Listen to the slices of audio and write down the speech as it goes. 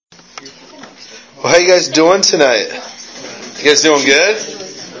Well, how you guys doing tonight? You guys doing good?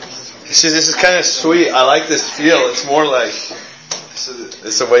 This is kind of sweet. I like this feel. It's more like,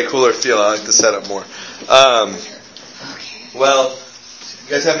 it's a way cooler feel. I like the setup more. Well, you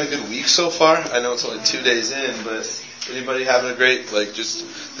guys having a good week so far? I know it's only 2 days in, but anybody having a great,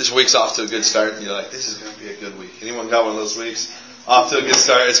 just this week's off to a good start and you're like, this is going to be a good week. Anyone got one of those weeks? Off to a good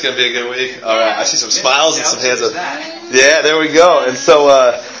start. It's going to be a good week. All right. I see some smiles and some hands up. Yeah, there we go. And so,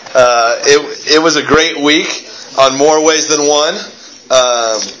 it was a great week on more ways than one.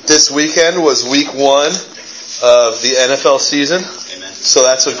 This weekend was week 1 of the NFL season. Amen. So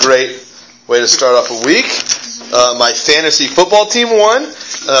that's a great way to start off a week. My fantasy football team won,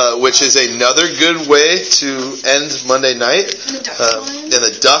 which is another good way to end Monday night. And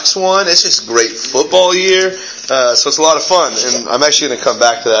the Ducks won. It's just a great football year. So it's a lot of fun. And I'm actually going to come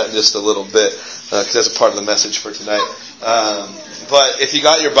back to that in just a little bit, because that's a part of the message for tonight. But if you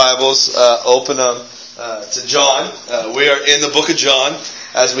got your Bibles, open them to John. We are in the book of John,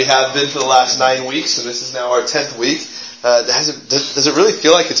 as we have been for the last 9 weeks, and this is now our 10th week. Does it really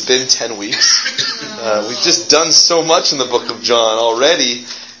feel like it's been 10 weeks? We've just done so much in the book of John already,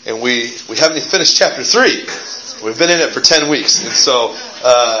 and we haven't even finished chapter 3. We've been in it for 10 weeks, and so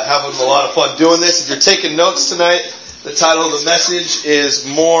having a lot of fun doing this. If you're taking notes tonight, the title of the message is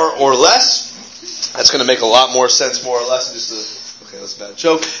More or Less. That's going to make a lot more sense, more or less. Okay, that's a bad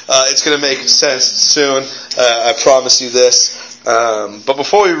joke. It's going to make sense soon. I promise you this. But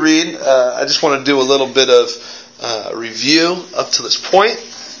before we read, I just want to do a little bit of review up to this point.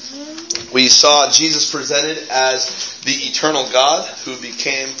 We saw Jesus presented as the eternal God who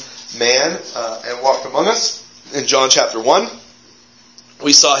became man and walked among us in John chapter 1.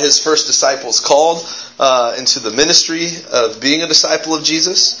 We saw his first disciples called into the ministry of being a disciple of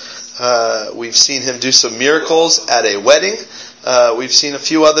Jesus. We've seen him do some miracles at a wedding. We've seen a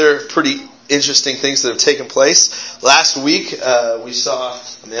few other pretty interesting things that have taken place. Last week, we saw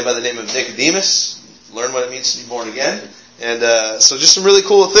a man by the name of Nicodemus learn what it means to be born again. And so just some really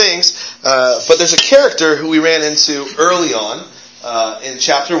cool things. But there's a character who we ran into early on in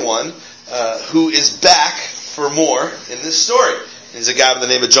chapter 1 who is back for more in this story. He's a guy by the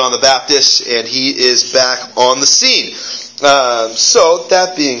name of John the Baptist, and he is back on the scene. So,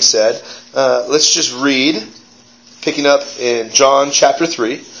 that being said, let's just read, picking up in John chapter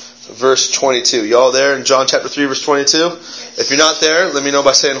 3, verse 22. Y'all there in John chapter 3, verse 22? If you're not there, let me know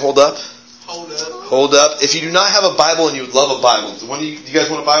by saying hold up. Hold up. If you do not have a Bible and you would love a Bible, do you guys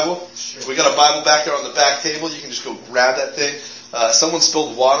want a Bible? Sure. We got a Bible back there on the back table. You can just go grab that thing. Someone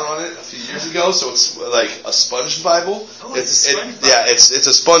spilled water on it a few years ago, so it's like a sponge Bible. Oh, it's a sponge Bible. Yeah, it's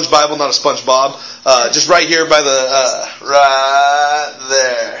a sponge Bible, not a SpongeBob. Just right here by the right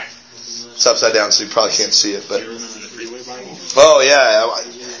there. It's upside down, so you probably can't see it. But oh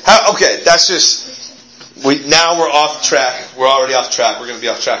yeah. Okay, that's just. Now we're off track. We're already off track. We're going to be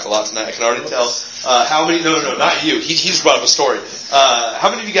off track a lot tonight. I can already tell. How many? No, not you. He just brought up a story. How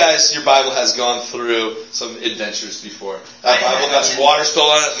many of you guys, your Bible has gone through some adventures before? That Bible got some water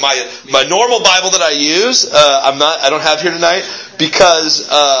spilled on it. My normal Bible that I use, I don't have here tonight because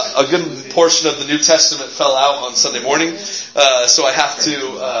a good portion of the New Testament fell out on Sunday morning. So I have to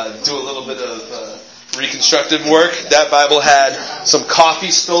do a little bit of reconstructive work. That Bible had some coffee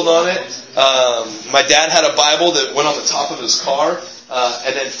spilled on it. My dad had a Bible that went on the top of his car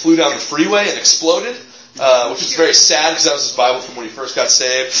and then flew down the freeway and exploded, which is very sad because that was his Bible from when he first got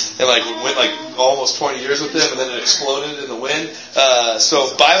saved, and went almost 20 years with him, and then it exploded in the wind.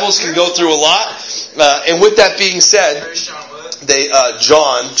 So Bibles can go through a lot. And with that being said,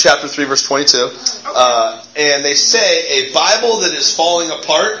 John chapter 3 verse 22, and they say a Bible that is falling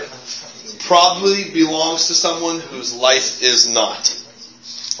apart probably belongs to someone whose life is not.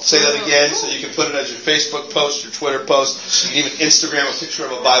 I'll say that again so you can put it as your Facebook post, your Twitter post. You can even Instagram a picture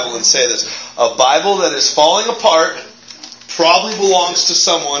of a Bible and say this. A Bible that is falling apart probably belongs to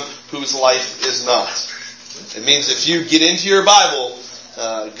someone whose life is not. It means if you get into your Bible,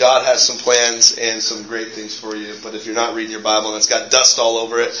 God has some plans and some great things for you. But if you're not reading your Bible and it's got dust all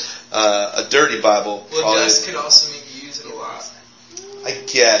over it, a dirty Bible. Well, dust could also mean you use it a lot. I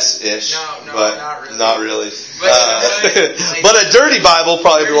guess-ish. No, but not really. But a dirty Bible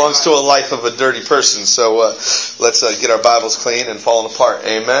probably belongs to a life of a dirty person. So let's get our Bibles clean and falling apart.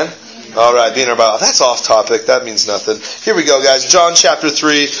 Amen? All right, being our Bible. That's off topic. That means nothing. Here we go, guys. John chapter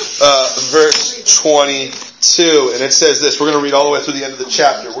 3, verse 22. And it says this. We're going to read all the way through the end of the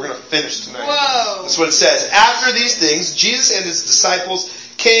chapter. We're going to finish tonight. Whoa. That's what it says. After these things, Jesus and his disciples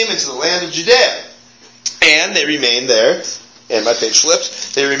came into the land of Judea. And they remained there. And my page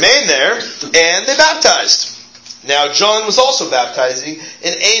flipped. They remained there, and they baptized. Now John was also baptizing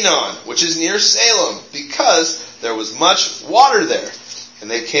in Aenon, which is near Salem, because there was much water there. And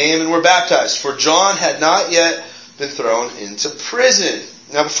they came and were baptized, for John had not yet been thrown into prison.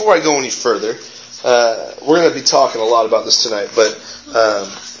 Now before I go any further, we're going to be talking a lot about this tonight, but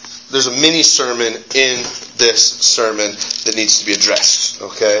there's a mini sermon in this sermon that needs to be addressed,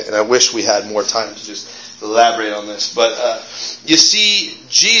 okay? And I wish we had more time to just elaborate on this. But you see,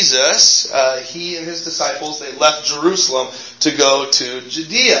 Jesus, he and his disciples, they left Jerusalem to go to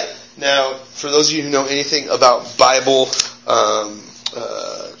Judea. Now, for those of you who know anything about Bible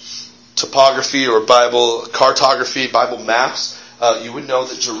topography or Bible cartography, Bible maps, you would know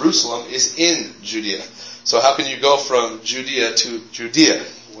that Jerusalem is in Judea. So how can you go from Judea to Judea?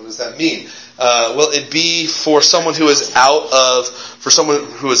 What does that mean? Well, it'd be for someone who is out of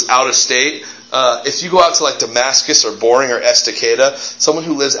state. If you go out to like Damascus or Boring or Estacada, someone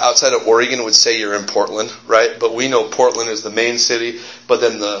who lives outside of Oregon would say you're in Portland, right? But we know Portland is the main city, but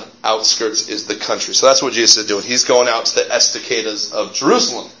then the outskirts is the country. So that's what Jesus is doing. He's going out to the Estacadas of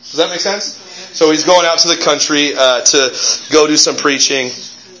Jerusalem. Does that make sense? So he's going out to the country to go do some preaching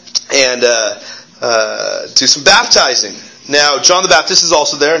and do some baptizing. Now, John the Baptist is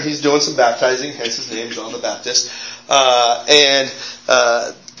also there, and he's doing some baptizing, hence his name, John the Baptist.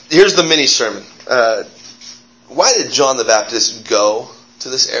 Here's the mini sermon. Why did John the Baptist go to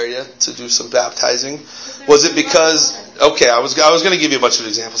this area to do some baptizing? Was it because, I was going to give you a bunch of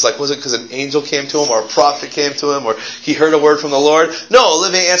examples. Like, was it because an angel came to him, or a prophet came to him, or he heard a word from the Lord? No,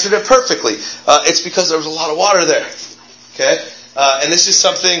 Olivia answered it perfectly. It's because there was a lot of water there. Okay? And this is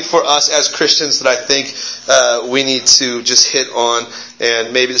something for us as Christians that I think we need to just hit on,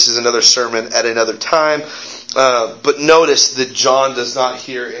 and maybe this is another sermon at another time. But notice that John does not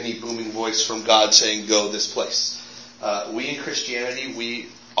hear any booming voice from God saying, go this place. We in Christianity, we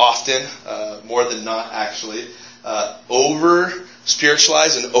often, more than not actually,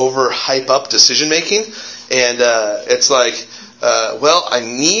 over-spiritualize and over-hype up decision-making. And it's like, I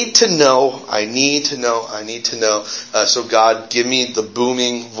need to know. So God, give me the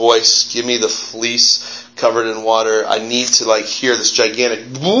booming voice. Give me the fleece covered in water. I need to hear this gigantic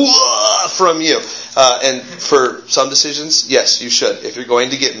from you. And for some decisions, yes, you should. If you're going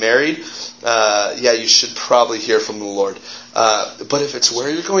to get married, you should probably hear from the Lord. But if it's where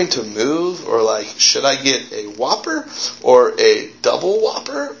you're going to move, or should I get a Whopper or a double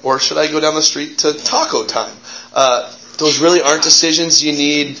Whopper, or should I go down the street to Taco Time? Those really aren't decisions you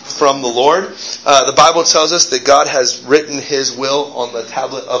need from the Lord. The Bible tells us that God has written His will on the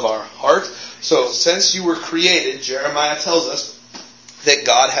tablet of our heart. So since you were created, Jeremiah tells us that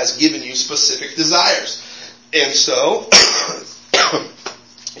God has given you specific desires. And so,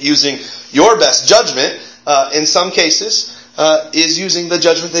 using your best judgment, in some cases, is using the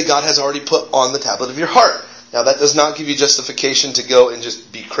judgment that God has already put on the tablet of your heart. Now, that does not give you justification to go and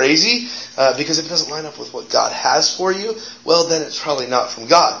just be crazy, because if it doesn't line up with what God has for you, well, then it's probably not from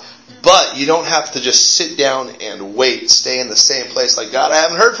God. But you don't have to just sit down and wait, stay in the same place like, God, I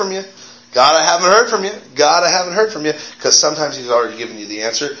haven't heard from you. God, I haven't heard from you. God, I haven't heard from you. Because sometimes He's already given you the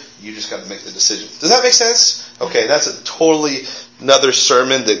answer. You just got to make the decision. Does that make sense? Okay, that's a totally another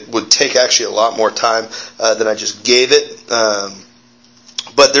sermon that would take actually a lot more time than I just gave it.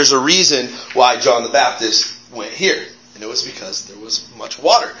 But there's a reason why John the Baptist went here. And it was because there was much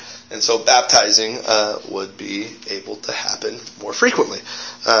water. And so baptizing would be able to happen more frequently.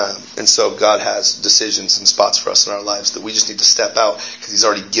 And so God has decisions and spots for us in our lives that we just need to step out because He's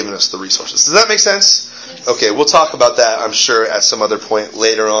already given us the resources. Does that make sense? Yes. Okay, we'll talk about that, I'm sure, at some other point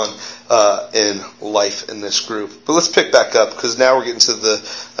later on in life in this group. But let's pick back up because now we're getting to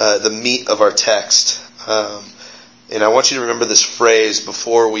the meat of our text. And I want you to remember this phrase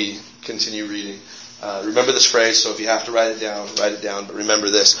before we continue reading. Remember this phrase, so if you have to write it down, but remember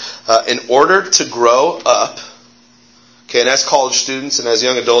this. In order to grow up, okay, and as college students and as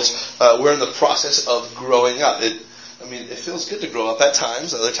young adults, we're in the process of growing up. It feels good to grow up at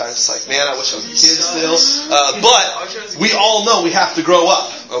times. Other times it's like, man, I wish I was a kid still. But we all know we have to grow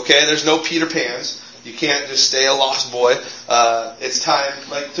up, okay? There's no Peter Pans. You can't just stay a lost boy. It's time,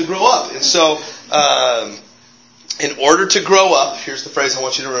 to grow up. And so, in order to grow up, here's the phrase I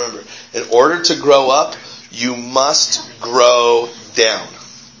want you to remember. In order to grow up, you must grow down.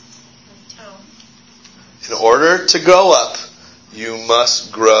 In order to grow up, you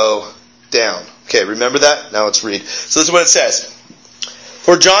must grow down. Okay, remember that? Now let's read. So this is what it says.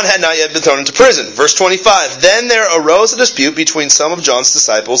 for John had not yet been thrown into prison. Verse 25, then there arose a dispute between some of John's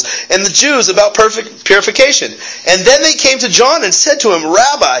disciples and the Jews about purification. And then they came to John and said to him,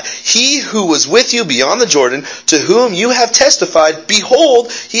 Rabbi, he who was with you beyond the Jordan, to whom you have testified,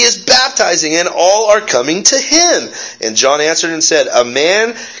 behold, he is baptizing, and all are coming to him. And John answered and said, a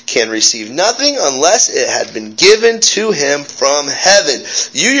man can receive nothing unless it had been given to him from heaven.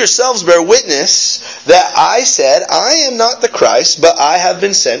 You yourselves bear witness that I said, I am not the Christ, but I have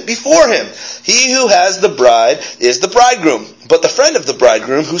been sent before him. He who has the bride is the bridegroom. But the friend of the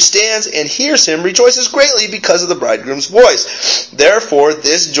bridegroom who stands and hears him rejoices greatly because of the bridegroom's voice. Therefore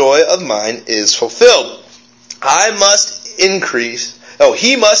this joy of mine is fulfilled.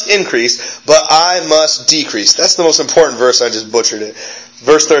 He must increase, but I must decrease. That's the most important verse. I just butchered it.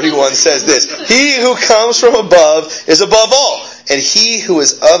 Verse 31 says this, he who comes from above is above all, and he who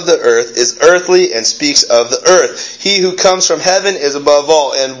is of the earth is earthly and speaks of the earth. He who comes from heaven is above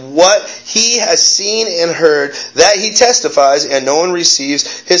all, and what he has seen and heard, that he testifies, and no one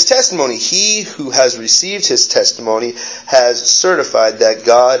receives his testimony. He who has received his testimony has certified that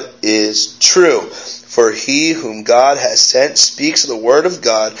God is true. For he whom God has sent speaks the word of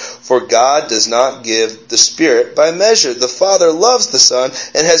God, for God does not give the Spirit by measure. The Father loves the Son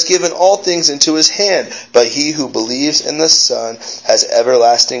and has given all things into his hand. But he who believes in the Son has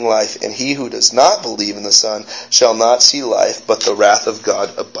everlasting life, and he who does not believe in the Son shall not see life, but the wrath of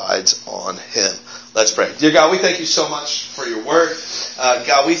God abides on him. Let's pray. Dear God, we thank you so much for your word.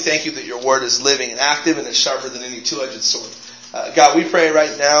 God, we thank you that your word is living and active and is sharper than any two-edged sword. God, we pray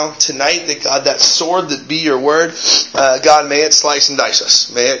right now, tonight, that God, that sword that be your word, God, may it slice and dice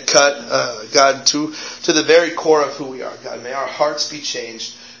us. May it cut, God, to the very core of who we are. God, may our hearts be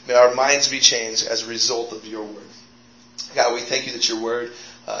changed. May our minds be changed as a result of your word. God, we thank you that your word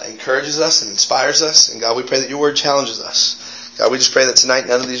encourages us and inspires us. And God, we pray that your word challenges us. God, we just pray that tonight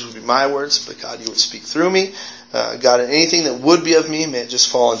none of these would be my words, but God, you would speak through me. God, and anything that would be of me, may it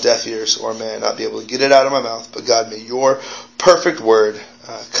just fall on deaf ears, or may I not be able to get it out of my mouth. But God, may your perfect word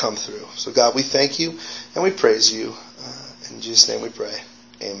come through. So God, we thank you and we praise you. In Jesus' name we pray.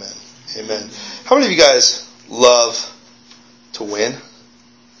 Amen. Amen. How many of you guys love to win?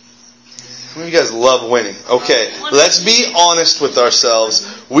 How many of you guys love winning? Okay, let's be honest with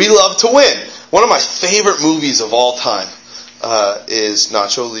ourselves. We love to win. One of my favorite movies of all time is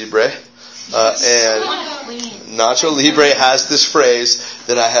Nacho Libre. And Nacho Libre has this phrase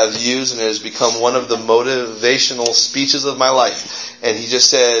that I have used, and it has become one of the motivational speeches of my life. And he just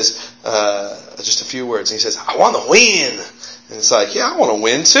says, just a few words. And he says, I want to win. And it's like, yeah, I want to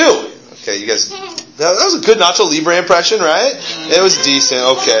win too. Okay, you guys, that was a good Nacho Libre impression, right? It was decent.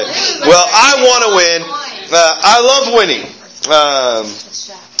 Okay. Well, I want to win. I love winning.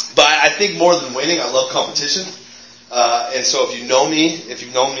 But I think more than winning, I love competition. And so if you've known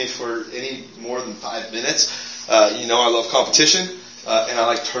me for any more than 5 minutes, you know I love competition. And I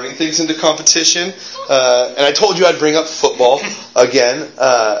like turning things into competition. And I told you I'd bring up football again.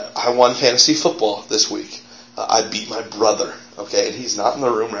 I won fantasy football this week. I beat my brother. Okay, and he's not in the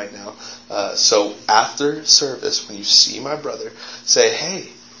room right now. So after service, when you see my brother, say, hey,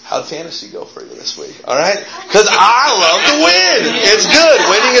 how'd fantasy go for you this week? All right? Because I love to win. It's good.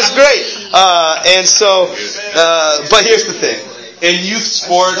 Winning is great. But here's the thing. In youth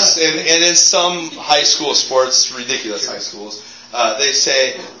sports and in some high school sports, ridiculous high schools, they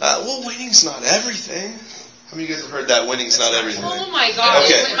say, well, winning's not everything. How many of you guys have heard that? Winning's not everything. Oh my God.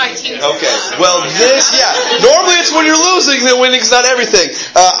 Okay. My team. Okay. Well, normally it's when you're losing that winning's not everything.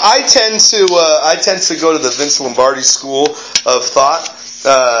 I tend to go to the Vince Lombardi School of Thought.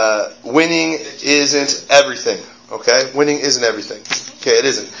 Winning isn't everything. Okay? Winning isn't everything. Okay, it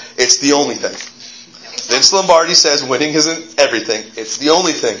isn't. It's the only thing. Vince Lombardi says winning isn't everything. It's the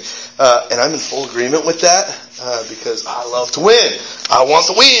only thing. And I'm in full agreement with that, because I love to win. I want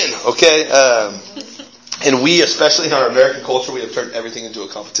to win. Okay? And we, especially in our American culture, we have turned everything into a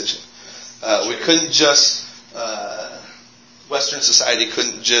competition. We couldn't just, Western society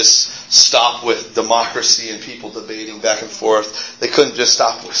couldn't just stop with democracy and people debating back and forth. They couldn't just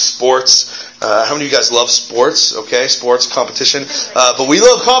stop with sports. How many of you guys love sports? Okay, sports, competition. But we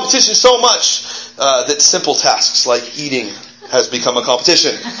love competition so much that simple tasks like eating has become a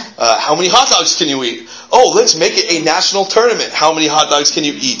competition. How many hot dogs can you eat? Oh, let's make it a national tournament. How many hot dogs can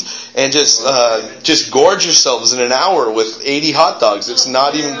you eat? and just gorge yourselves in an hour with 80 hot dogs. It's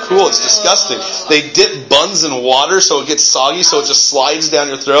not even cool. It's disgusting. They dip buns in water so it gets soggy, so it just slides down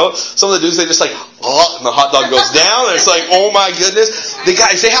your throat. Some of the dudes, they just like, oh, and the hot dog goes down, and it's like, oh my goodness. The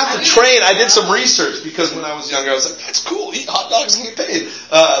guys, they have to train. I did some research because when I was younger, I was like, that's cool. Eat hot dogs and get paid.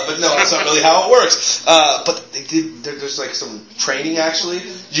 But no, that's not really how it works. But they did. There's like some training actually.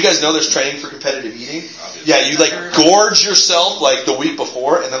 Did you guys know there's training for competitive eating? Yeah, you like gorge yourself like the week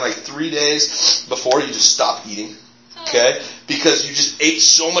before, and then like 3 days before you just stop eating. Okay, because you just ate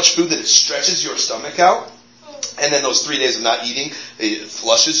so much food that it stretches your stomach out. And then those 3 days of not eating, it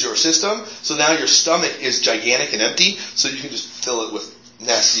flushes your system. So now your stomach is gigantic and empty, so you can just fill it with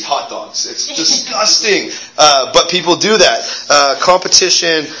nasty hot dogs. It's disgusting. But people do that.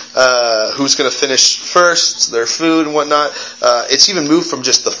 Competition, who's going to finish first, their food and whatnot. It's even moved from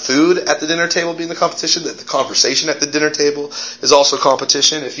just the food at the dinner table being the competition, that the conversation at the dinner table is also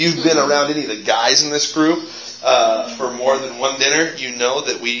competition. If you've been around any of the guys in this group, for more than one dinner, you know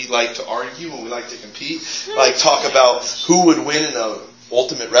that we like to argue and we like to compete. Like talk about who would win in a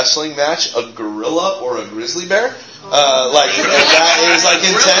ultimate wrestling match, a gorilla or a grizzly bear. Like that is like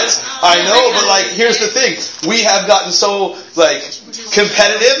intense. I know, but like here's the thing: we have gotten so like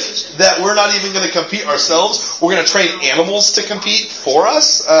competitive that we're not even going to compete ourselves. We're going to train animals to compete for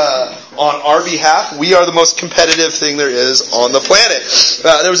us on our behalf. We are the most competitive thing there is on the planet.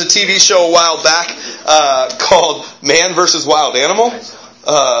 There was a TV show a while back called Man vs. Wild Animal,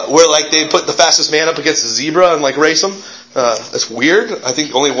 where like they put the fastest man up against a zebra and like race them. That's weird. I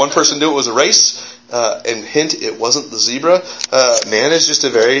think only one person knew it was a race. And hint, it wasn't the zebra. Man is just a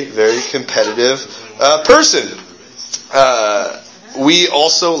very, very competitive person. We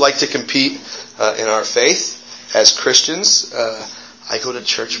also like to compete in our faith as Christians. I go to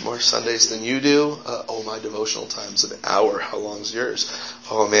church more Sundays than you do. My devotional time's an hour. How long's yours?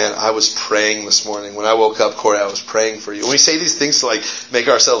 Oh man, I was praying this morning. When I woke up, Corey, I was praying for you. And we say these things to like make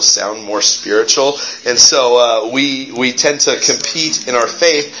ourselves sound more spiritual. And so we tend to compete in our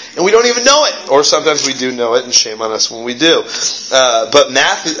faith, and we don't even know it. Or sometimes we do know it, and shame on us when we do.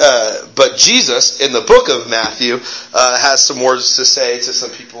 But Jesus, in the book of Matthew, has some words to say to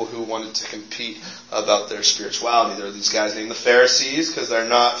some people who wanted to compete about their spirituality. There are these guys named the Pharisees, because they're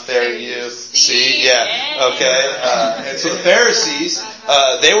not Pharisee. Yeah, okay. And so the Pharisees,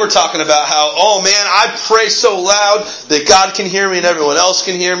 they were talking about how, oh man, I pray so loud that God can hear me and everyone else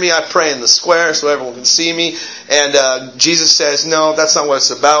can hear me. I pray in the square so everyone can see me. And Jesus says, no, that's not what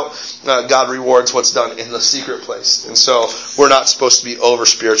it's about. God rewards what's done in the secret place. And so we're not supposed to be over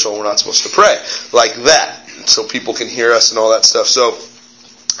spiritual. We're not supposed to pray like that so people can hear us and all that stuff. So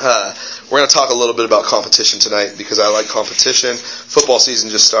we're going to talk a little bit about competition tonight because I like competition. Football season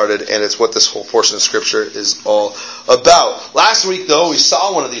just started, and it's what this whole portion of Scripture is all about. Last week, though, we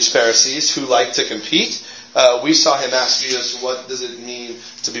saw one of these Pharisees who liked to compete. We saw him ask Jesus, what does it mean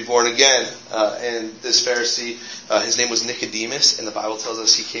to be born again? And this Pharisee, his name was Nicodemus, and the Bible tells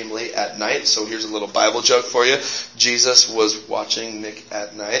us he came late at night. So here's a little Bible joke for you. Jesus was watching Nick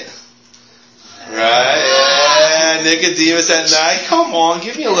at night. Right? Yeah, Nicodemus at night. Come on,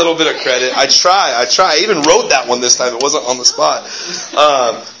 give me a little bit of credit. I try. I even wrote that one this time. It wasn't on the spot.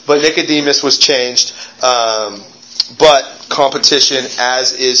 But Nicodemus was changed. But competition,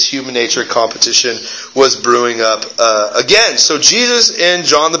 as is human nature, competition was brewing up again. So Jesus and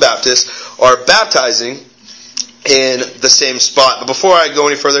John the Baptist are baptizing in the same spot. But before I go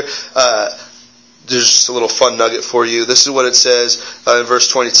any further, there's just a little fun nugget for you. This is what it says in verse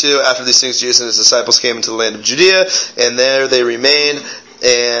 22. After these things, Jesus and his disciples came into the land of Judea, and there they remained,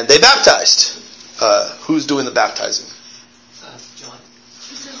 and they baptized. Who's doing the baptizing? John.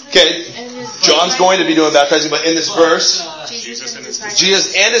 Okay, John's going to be doing baptizing, but in this verse, Jesus and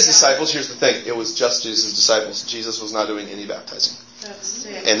his disciples, here's the thing. It was just Jesus' disciples. Jesus was not doing any baptizing.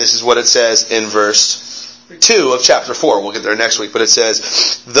 And this is what it says in verse 2 of chapter 4. We'll get there next week. But it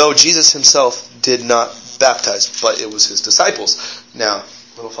says, though Jesus himself did not baptize, but it was his disciples. Now,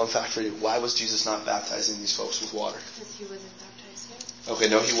 little fun fact for you. Why was Jesus not baptizing these folks with water? Because he wasn't baptized yet. Okay,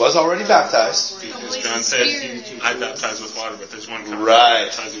 no, he was already baptized. Because John said, I baptize with water, but there's one coming Right.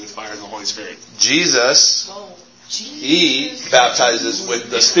 baptizing with fire and the Holy Spirit. Jesus, he baptizes with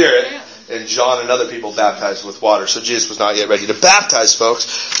the Spirit, and John and other people baptized with water. So Jesus was not yet ready to baptize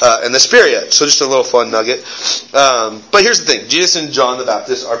folks in the Spirit yet. So just a little fun nugget. But here's the thing. Jesus and John the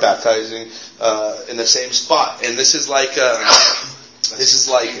Baptist are baptizing in the same spot. And this is like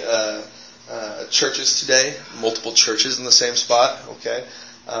churches today. Multiple churches in the same spot. Okay.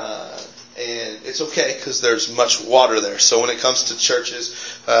 And it's okay because there's much water there. So when it comes to churches,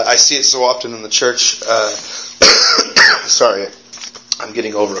 I see it so often in the church. Sorry. I'm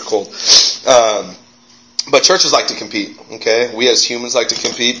getting over a cold. But churches like to compete, okay? We as humans like to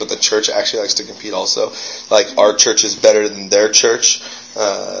compete, but the church actually likes to compete also. Like, our church is better than their church.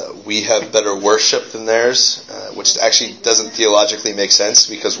 We have better worship than theirs, which actually doesn't theologically make sense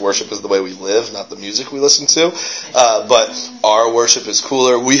because worship is the way we live, not the music we listen to. But our worship is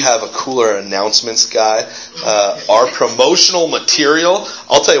cooler. We have a cooler announcements guy. Our promotional material,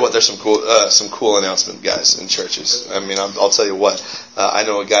 I'll tell you what, there's some cool announcement guys in churches. I mean, I'll tell you what. I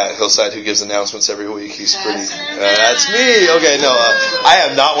know a guy at Hillside who gives announcements every week. He's pretty. That's me. Okay, no, I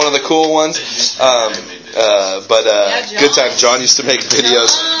am not one of the cool ones. But good time. John used to make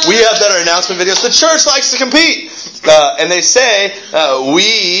videos. We have better announcement videos. The church likes to compete, and they say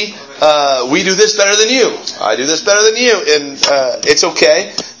we do this better than you. I do this better than you, and it's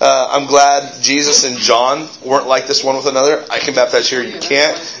okay. I'm glad Jesus and John weren't like this one with another. I can baptize here, you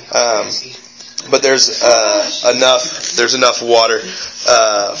can't. But there's enough water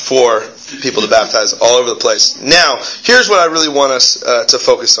for people to baptize all over the place. Now, here's what I really want us to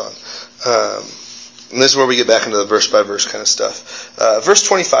focus on. And this is where we get back into the verse by verse kind of stuff. Verse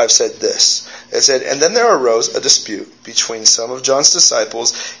 25 said this. It said, "And then there arose a dispute between some of John's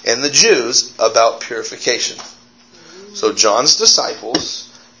disciples and the Jews about purification." So John's disciples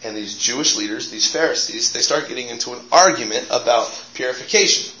and these Jewish leaders, these Pharisees, they start getting into an argument about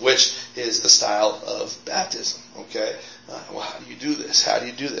purification, which is the style of baptism. Okay? Well, how do you do this? How do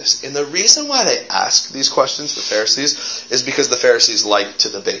you do this? And the reason why they ask these questions, the Pharisees, is because the Pharisees like to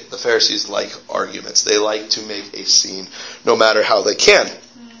debate. The Pharisees like arguments. They like to make a scene no matter how they can.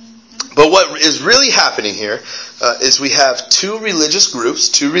 But what is really happening here is we have two religious groups,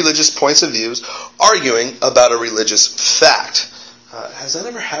 two religious points of views, arguing about a religious fact. Has that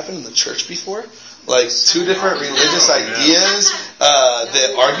ever happened in the church before? Like two different religious ideas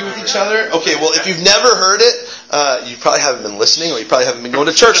that argue with each other? Okay, well, if you've never heard it, you probably haven't been listening, or you probably haven't been going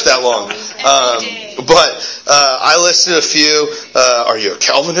to church that long. But I listed a few. Are you a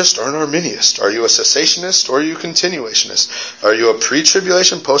Calvinist or an Arminianist? Are you a cessationist or are you a continuationist? Are you a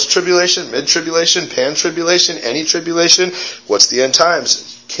pre-tribulation, post-tribulation, mid-tribulation, pan-tribulation, any tribulation? What's the end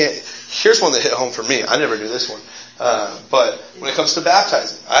times? Here's one that hit home for me. I never knew this one. But when it comes to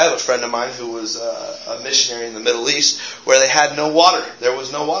baptizing, I have a friend of mine who was a missionary in the Middle East where they had no water. There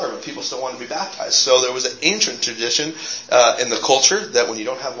was no water, but people still wanted to be baptized. So there was an ancient tradition in the culture that when you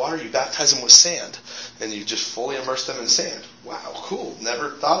don't have water, you baptize them with sand. And you just fully immerse them in sand. Wow, cool. Never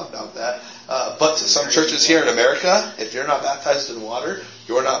thought about that. But to some churches here in America, if you're not baptized in water,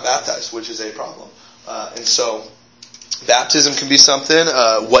 you're not baptized, which is a problem. And so baptism can be something.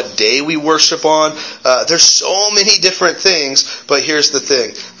 What day we worship on. There's so many different things, but here's the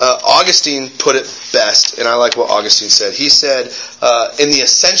thing. Augustine put it best, and I like what Augustine said. He said, in the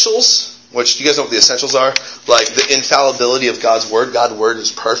essentials, which, do you guys know what the essentials are? Like the infallibility of God's Word. God's Word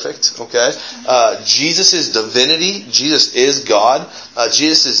is perfect, okay? Jesus' divinity. Jesus is God.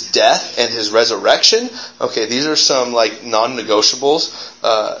 Jesus' death and His resurrection. Okay, these are some like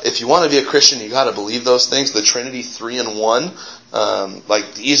non-negotiables. If you want to be a Christian, you got to believe those things. The Trinity, 3 in 1.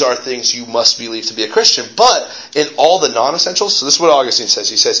 Like these are things you must believe to be a Christian. But in all the non-essentials, so this is what Augustine says.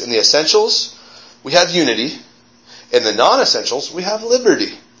 He says, in the essentials, we have unity. In the non-essentials, we have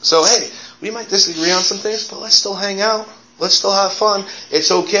liberty. So hey, we might disagree on some things, but let's still hang out. Let's still have fun.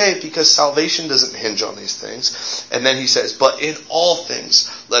 It's okay because salvation doesn't hinge on these things. And then he says, but in all things,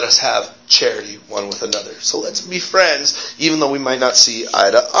 let us have charity one with another. So let's be friends, even though we might not see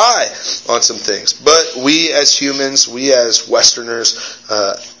eye to eye on some things. But we as humans, we as Westerners,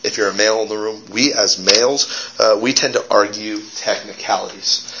 if you're a male in the room, we as males, we tend to argue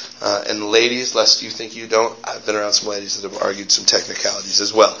technicalities. And ladies, lest you think you don't, I've been around some ladies that have argued some technicalities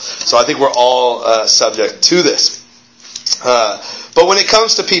as well. So I think we're all subject to this. But when it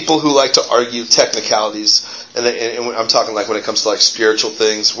comes to people who like to argue technicalities, and I'm talking like when it comes to like spiritual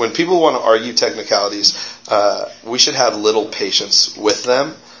things, when people want to argue technicalities, we should have little patience with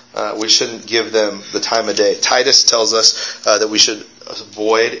them. We shouldn't give them the time of day. Titus tells us that we should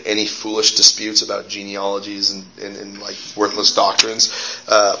avoid any foolish disputes about genealogies and like worthless doctrines.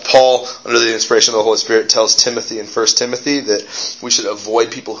 Paul, under the inspiration of the Holy Spirit, tells Timothy in 1 Timothy that we should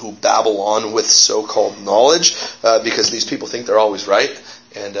avoid people who babble on with so-called knowledge because these people think they're always right,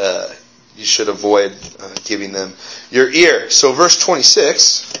 and you should avoid giving them your ear. So verse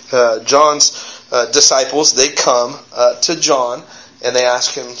 26, John's disciples, they come to John and they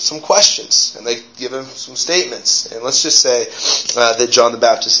ask him some questions, and they give him some statements. And let's just say that John the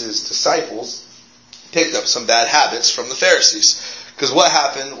Baptist's disciples picked up some bad habits from the Pharisees. Because what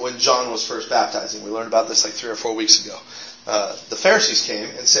happened when John was first baptizing? We learned about this like 3 or 4 weeks ago. The Pharisees came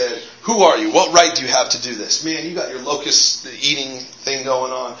and said, who are you? What right do you have to do this? Man, you got your locust eating thing thing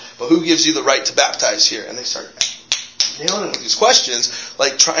going on. But who gives you the right to baptize here? And they start nailing him with these questions,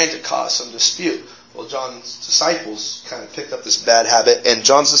 like trying to cause some dispute. Well, John's disciples kind of picked up this bad habit, and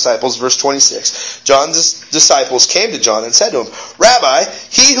John's disciples, verse 26, John's disciples came to John and said to him, Rabbi,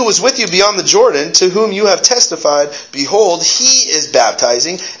 he who was with you beyond the Jordan, to whom you have testified, behold, he is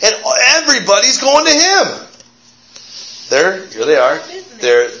baptizing, and everybody's going to him. Here they are.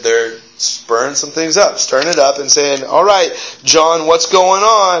 They're spurring some things up, stirring it up and saying, all right, John, what's going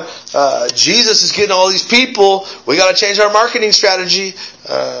on? Jesus is getting all these people. We got to change our marketing strategy.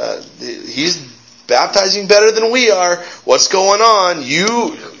 He's baptizing better than we are. What's going on?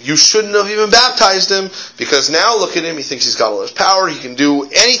 You shouldn't have even baptized him, because now look at him. He thinks he's got all this power. He can do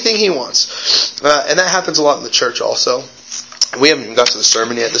anything he wants. And that happens a lot in the church also. We haven't even got to the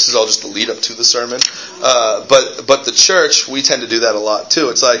sermon yet. This is all just the lead up to the sermon. But the church, we tend to do that a lot too.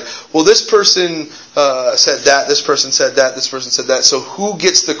 It's like, well, this person said that, this person said that, this person said that. So who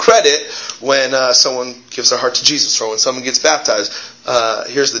gets the credit when someone gives their heart to Jesus or when someone gets baptized?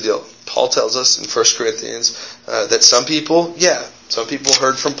 Here's the deal. Paul tells us in 1 Corinthians that some people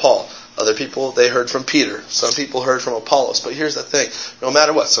heard from Paul. Other people, they heard from Peter. Some people heard from Apollos. But here's the thing. No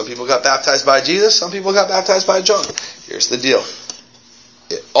matter what, some people got baptized by Jesus. Some people got baptized by John. Here's the deal.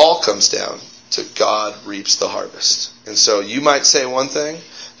 It all comes down to God reaps the harvest. And so you might say one thing,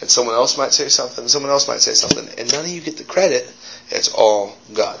 and someone else might say something, and someone else might say something, and none of you get the credit. It's all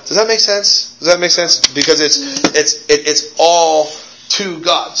God. Does that make sense? Does that make sense? Because it's all to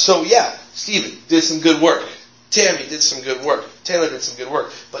God. So yeah, Stephen did some good work. Tammy did some good work. Taylor did some good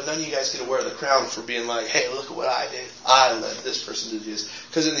work. But none of you guys get to wear the crown for being like, hey, look at what I did. I led this person to Jesus.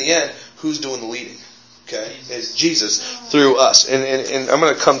 Because in the end, who's doing the leading? Okay? It's Jesus through us. And I'm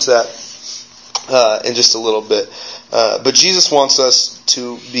going to come to that in just a little bit. But Jesus wants us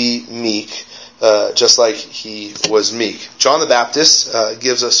to be meek, just like he was meek. John the Baptist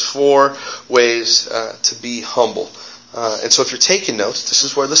gives us 4 ways to be humble. And so if you're taking notes, this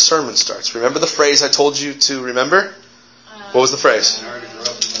is where the sermon starts. Remember the phrase I told you to remember? What was the phrase?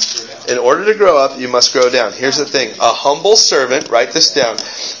 In order to grow up, you must grow down. Here's the thing. A humble servant, write this down.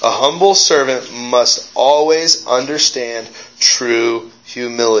 A humble servant must always understand true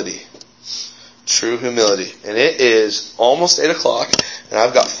humility. True humility. And it is almost 8 o'clock, and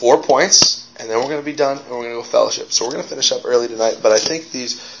I've got 4 points, and then we're going to be done, and we're going to go fellowship. So we're going to finish up early tonight, but I think I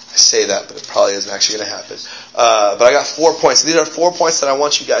say that, but it probably isn't actually going to happen. But I got 4 points. These are 4 points that I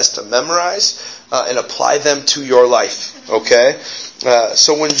want you guys to memorize and apply them to your life. Okay?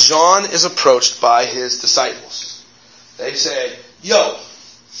 So when John is approached by his disciples, they say, yo,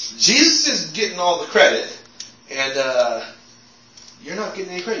 Jesus is getting all the credit, and you're not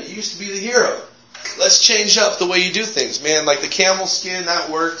getting any credit. You used to be the hero. Let's change up the way you do things. Man, like the camel skin, that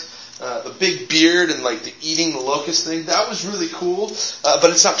worked. The big beard and like the eating the locust thing, that was really cool.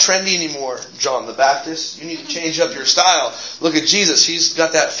 But it's not trendy anymore, John the Baptist. You need to change up your style. Look at Jesus. He's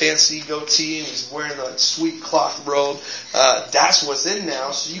got that fancy goatee and he's wearing the sweet cloth robe. That's what's in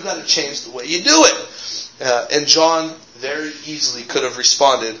now, so you got to change the way you do it. And John very easily could have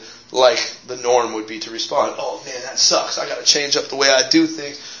responded like the norm would be to respond. Oh man, that sucks. I got to change up the way I do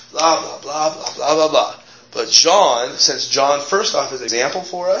things. Blah, blah, blah, blah, blah, blah, blah. But John, since John first off is an example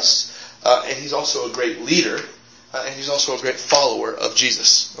for us, and he's also a great leader, and he's also a great follower of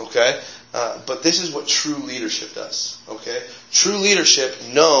Jesus, okay? But this is what true leadership does, okay? True leadership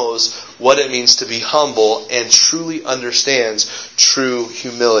knows what it means to be humble and truly understands true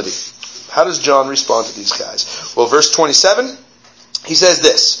humility. How does John respond to these guys? Well, verse 27, he says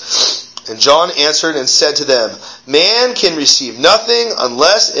this, and John answered and said to them, man can receive nothing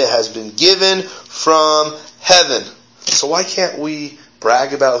unless it has been given from heaven. So why can't we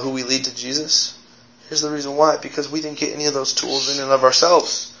brag about who we lead to Jesus? Here's the reason why. Because we didn't get any of those tools in and of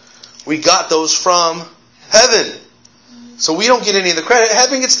ourselves. We got those from heaven. So we don't get any of the credit.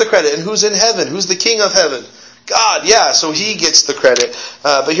 Heaven gets the credit. And who's in heaven? Who's the king of heaven? God. Yeah, so he gets the credit.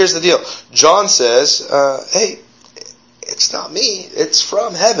 But here's the deal. John says, hey, it's not me. It's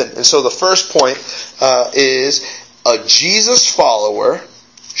from heaven. And so the first point is a Jesus follower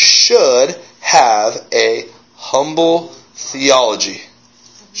should have a humble theology.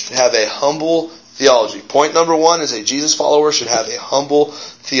 Should have a humble theology. Point number 1 is a Jesus follower should have a humble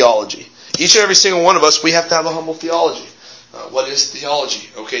theology. Each and every single one of us, we have to have a humble theology. What is theology?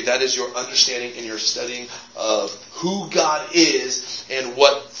 Okay, that is your understanding and your studying of who God is and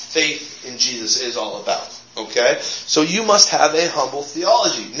what faith in Jesus is all about. Okay? So you must have a humble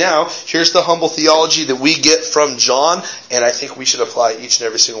theology. Now, here's the humble theology that we get from John, and I think we should apply each and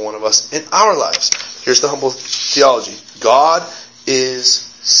every single one of us in our lives. Here's the humble theology. God is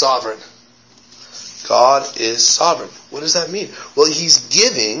sovereign. God is sovereign. What does that mean? Well, He's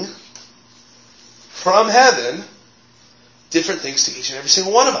giving from heaven different things to each and every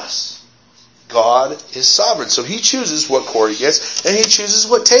single one of us. God is sovereign. So He chooses what Corey gets, and He chooses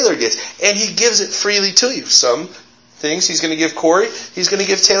what Taylor gets. And He gives it freely to you. Some things He's going to give Corey, He's going to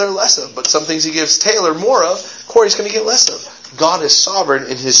give Taylor less of. But some things He gives Taylor more of, Corey's going to get less of. God is sovereign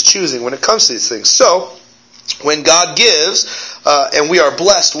in His choosing when it comes to these things. So, when God gives, and we are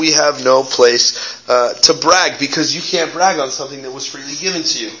blessed, we have no place to brag, because you can't brag on something that was freely given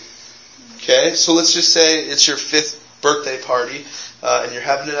to you. Okay? So let's just say it's your 5th birthday party, and you're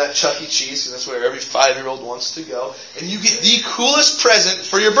having it at Chuck E. Cheese, because that's where every 5-year-old wants to go, and you get the coolest present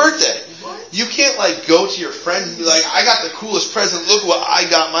for your birthday. You can't go to your friend and be like, I got the coolest present, look what I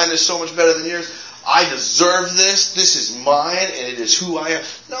got, mine is so much better than yours, I deserve this is mine, and it is who I am.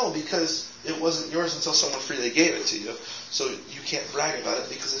 No, because it wasn't yours until someone freely gave it to you. So you can't brag about it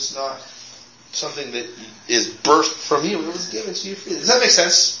because it's not something that is birthed from you. It was given to you freely. Does that make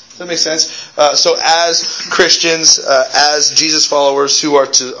sense? Does that make sense? So as Christians, as Jesus followers who are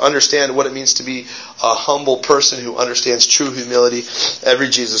to understand what it means to be a humble person who understands true humility, every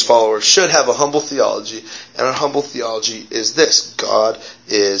Jesus follower should have a humble theology. And our humble theology is this: God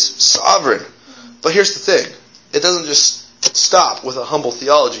is sovereign. But here's the thing. It doesn't just stop with a humble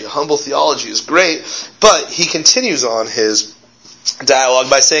theology. A humble theology is great, but he continues on his dialogue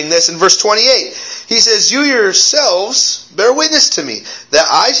by saying this in verse 28. He says, you yourselves bear witness to me that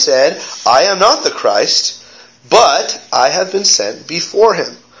I said, I am not the Christ, but I have been sent before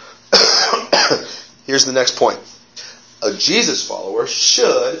Him. Here's the next point. A Jesus follower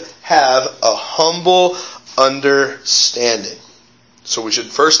should have a humble understanding. So we should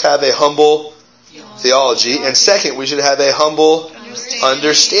first have a humble theology, and second, we should have a humble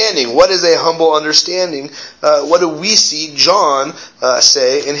understanding. What is a humble understanding? What do we see John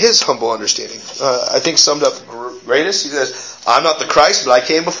say in his humble understanding? I think summed up greatest. He says, I'm not the Christ, but I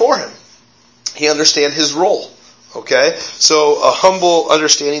came before Him. He understands His role. Okay? So a humble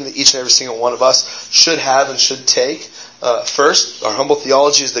understanding that each and every single one of us should have and should take. First, our humble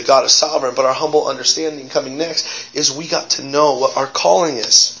theology is that God is sovereign, but our humble understanding coming next is we got to know what our calling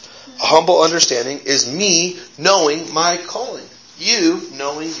is. A humble understanding is me knowing my calling. You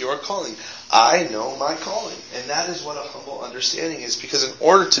knowing your calling. I know my calling. And that is what a humble understanding is. Because in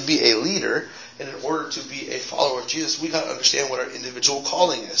order to be a leader, and in order to be a follower of Jesus, we got to understand what our individual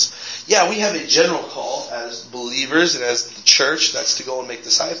calling is. Yeah, we have a general call as believers and as the church, that's to go and make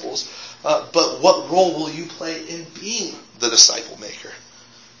disciples. But what role will you play in being the disciple maker?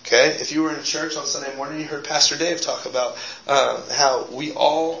 Okay, if you were in church on Sunday morning, you heard Pastor Dave talk about how we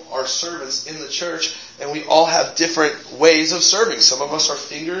all are servants in the church, and we all have different ways of serving. Some of us are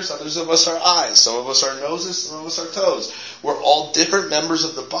fingers, others of us are eyes, some of us are noses, some of us are toes. We're all different members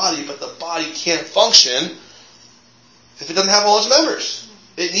of the body, but the body can't function if it doesn't have all its members.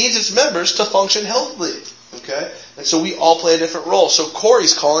 It needs its members to function healthily. Okay, and so we all play a different role. So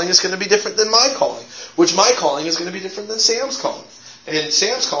Corey's calling is going to be different than my calling, which my calling is going to be different than Sam's calling. And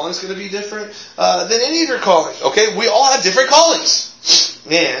Sam's calling is going to be different than any of your calling. Okay? We all have different callings.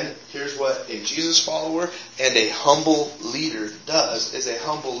 And here's what a Jesus follower and a humble leader does, is a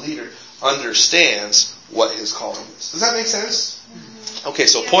humble leader understands what his calling is. Does that make sense? Okay,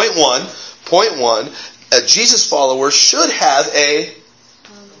 so point one, a Jesus follower should have a...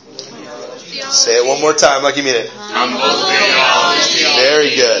 Say it one more time like you mean it. Humble theology.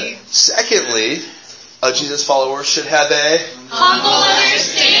 Very good. Secondly, a Jesus follower should have a humble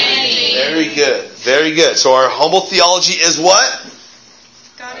understanding. Very good. Very good. So our humble theology is what?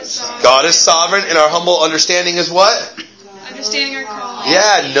 God is sovereign. God is sovereign, and our humble understanding is what? Understanding our calling.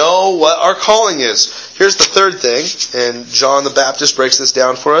 Yeah, know what our calling is. Here's the third thing, and John the Baptist breaks this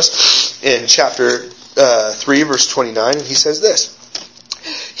down for us in chapter 3, verse 29, and he says this.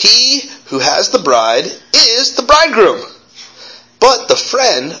 He who has the bride is the bridegroom. But the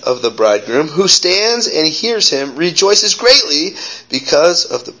friend of the bridegroom who stands and hears him rejoices greatly because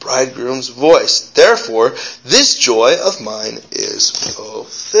of the bridegroom's voice. Therefore, this joy of mine is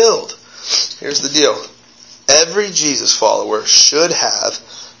fulfilled. Here's the deal. Every Jesus follower should have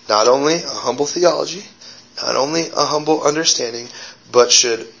not only a humble theology, not only a humble understanding, but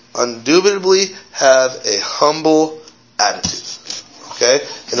should indubitably have a humble attitude. Okay?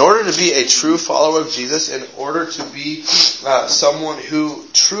 In order to be a true follower of Jesus, in order to be someone who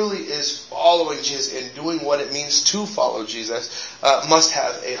truly is following Jesus and doing what it means to follow Jesus, must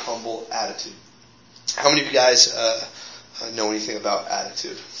have a humble attitude. How many of you guys know anything about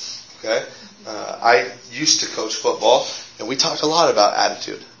attitude? Okay? I used to coach football, and we talked a lot about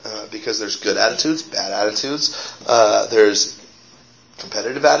attitude because there's good attitudes, bad attitudes. There's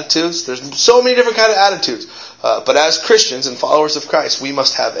competitive attitudes. There's so many different kind of attitudes. But as Christians and followers of Christ, we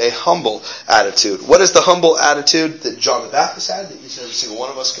must have a humble attitude. What is the humble attitude that John the Baptist had that each and every single one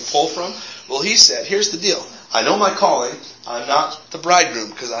of us can pull from? Well, he said, here's the deal. I know my calling. I'm not the bridegroom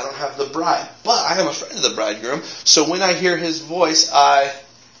because I don't have the bride. But I am a friend of the bridegroom. So when I hear his voice, I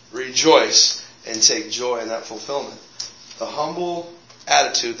rejoice and take joy in that fulfillment. The humble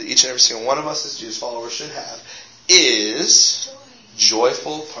attitude that each and every single one of us as Jesus followers should have is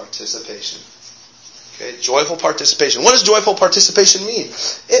joyful participation. Okay, joyful participation. What does joyful participation mean?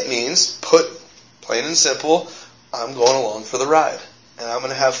 It means, put plain and simple, I'm going along for the ride. And I'm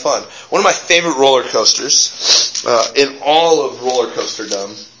going to have fun. One of my favorite roller coasters in all of roller coasterdom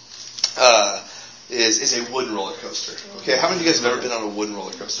is a wooden roller coaster. Okay, how many of you guys have ever been on a wooden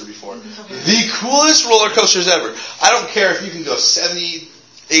roller coaster before? The coolest roller coasters ever. I don't care if you can go 70,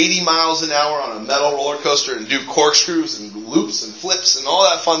 80 miles an hour on a metal roller coaster and do corkscrews and loops and flips and all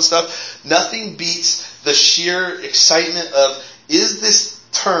that fun stuff. Nothing beats the sheer excitement of, is this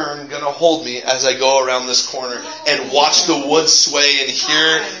turn going to hold me as I go around this corner and watch the wood sway and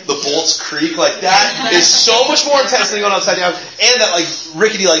hear the bolts creak? Like, that is so much more intense than going upside down. And that like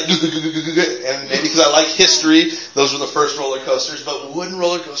rickety like, and maybe because I like history, those were the first roller coasters, but wooden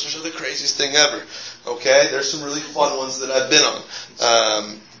roller coasters are the craziest thing ever. Okay, there's some really fun ones that I've been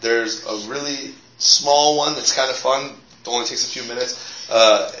on. There's a really small one that's kind of fun. It only takes a few minutes.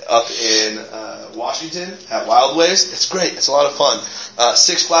 Up in Washington at Wild Ways. It's great. It's a lot of fun.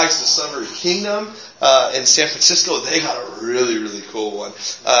 Six Flags The Summer Kingdom in San Francisco. They got a really, really cool one.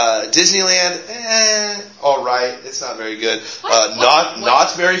 Disneyland, all right. It's not very good.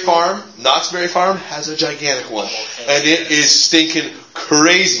 Knott's Berry Farm. Knott's Berry Farm has a gigantic one. And it is stinking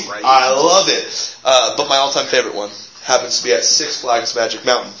crazy. I love it. But my all-time favorite one happens to be at Six Flags Magic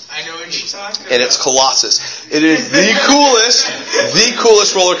Mountain. I know what you're talking about. And it's Colossus. It is the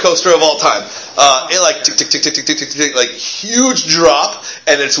coolest roller coaster of all time. It like tick, tick, tick, tick, tick, tick, tick, tick, like huge drop,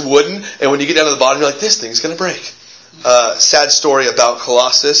 and it's wooden, and when you get down to the bottom, you're like, this thing's gonna break. Sad story about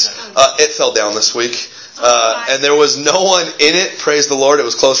Colossus. It fell down this week. And there was no one in it, praise the Lord. It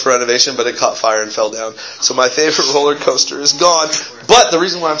was closed for renovation, but it caught fire and fell down. So my favorite roller coaster is gone. But the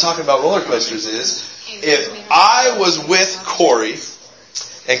reason why I'm talking about roller coasters is, if I was with Corey,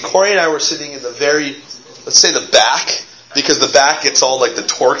 and Corey and I were sitting in the very, let's say the back, because the back gets all like the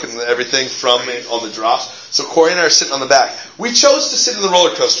torque and everything from it on the drops. So Corey and I are sitting on the back. We chose to sit in the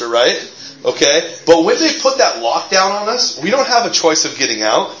roller coaster, right? Okay? But when they put that lockdown on us, we don't have a choice of getting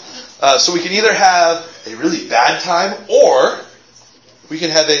out. So we can either have a really bad time, or we can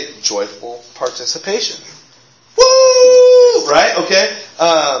have a joyful participation. Woo! Right? Okay?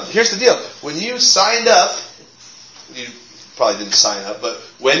 Here's the deal. When you signed up, you probably didn't sign up, but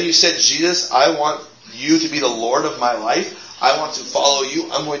when you said, Jesus, I want you to be the Lord of my life, I want to follow you,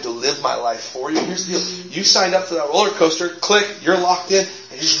 I'm going to live my life for you. Here's the deal. You signed up for that roller coaster, click, you're locked in, and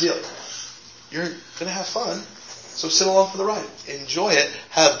here's the deal. You're going to have fun, so sit along for the ride. Enjoy it.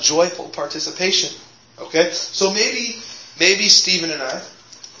 Have joyful participation. Okay? So maybe Stephen and I,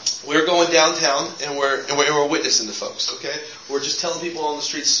 we're going downtown and we're witnessing to folks, okay? We're just telling people on the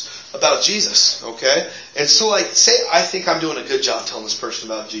streets about Jesus, okay? And so like, say I think I'm doing a good job telling this person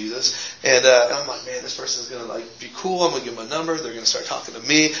about Jesus, and I'm like, man, this person's gonna like be cool, I'm gonna give them a number, they're gonna start talking to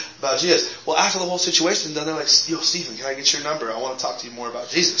me about Jesus. Well, after the whole situation, then they're like, yo, Stephen, can I get your number? I want to talk to you more about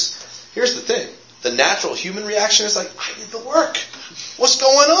Jesus. Here's the thing. The natural human reaction is like, I did the work. What's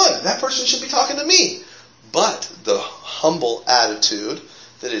going on? That person should be talking to me. But the humble attitude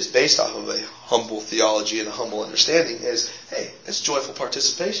that is based off of a humble theology and a humble understanding is, hey, it's joyful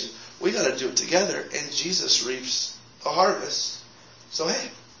participation. We got to do it together, and Jesus reaps the harvest. So,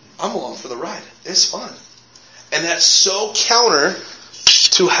 hey, I'm along for the ride. It's fun. And that's so counter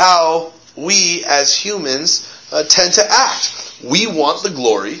to how we as humans tend to act. We want the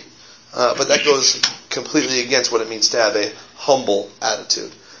glory, but that goes completely against what it means to have a humble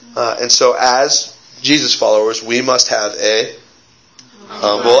attitude. And so as Jesus followers, we must have a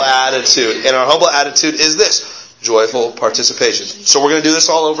humble attitude. And our humble attitude is this: joyful participation. So we're going to do this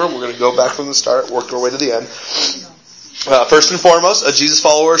all over. We're going to go back from the start, work our way to the end. First and foremost, a Jesus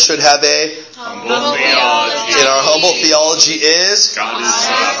follower should have a humble theology. And our humble theology is God is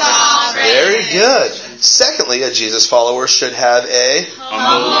sovereign. Very good. Secondly, a Jesus follower should have a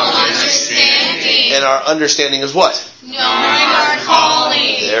humble understanding. And our understanding is what? Knowing our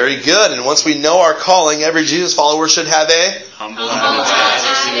calling. Very good. And once we know our calling, every Jesus follower should have a humble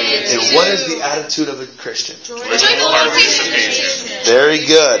attitude. And what is the attitude of a Christian? Joyful participation. Very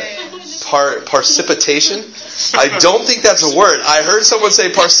good. Precipitation? I don't think that's a word. I heard someone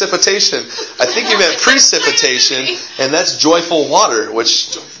say precipitation. I think you meant precipitation, and that's joyful water,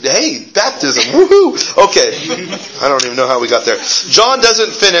 which, hey, baptism, woohoo! Okay, I don't even know how we got there. John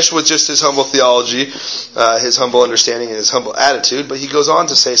doesn't finish with just his humble theology, his humble understanding, and his humble attitude, but he goes on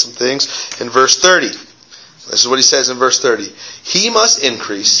to say some things in verse 30. This is what he says in verse 30. He must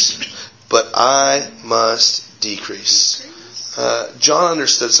increase, but I must decrease. John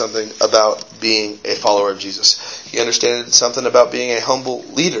understood something about being a follower of Jesus. He understood something about being a humble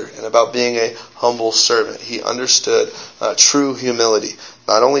leader and about being a humble servant. He understood true humility.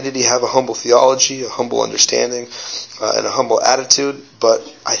 Not only did he have a humble theology, a humble understanding, and a humble attitude, but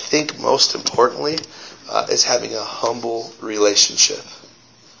I think most importantly is having a humble relationship.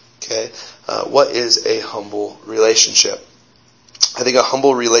 Okay? What is a humble relationship? I think a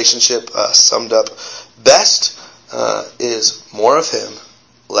humble relationship summed up best is more of him,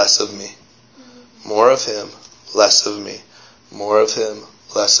 less of me. More of him, less of me. More of him,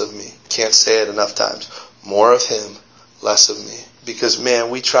 less of me. Can't say it enough times. More of him, less of me. Because, man,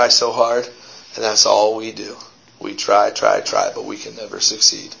 we try so hard, and that's all we do. We try, but we can never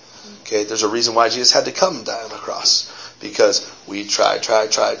succeed. Okay, there's a reason why Jesus had to come and die on the cross. Because we tried,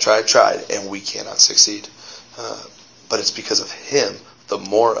 and we cannot succeed. But it's because of him, the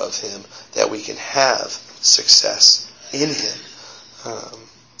more of him, that we can have success in him.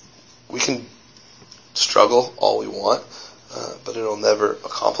 We can struggle all we want, but it'll never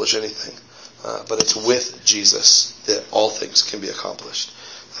accomplish anything. But it's with Jesus that all things can be accomplished.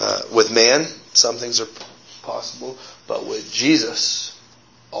 With man, some things are possible, but with Jesus,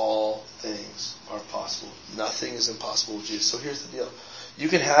 all things are possible. Nothing is impossible with Jesus. So here's the deal. You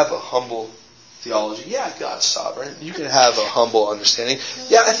can have a humble theology. Yeah, God's sovereign. You can have a humble understanding.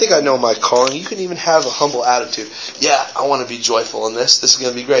 Yeah, I think I know my calling. You can even have a humble attitude. Yeah, I want to be joyful in this. This is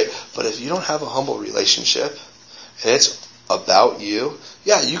going to be great. But if you don't have a humble relationship, and it's about you,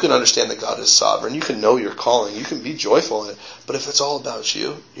 yeah, you can understand that God is sovereign. You can know your calling. You can be joyful in it. But if it's all about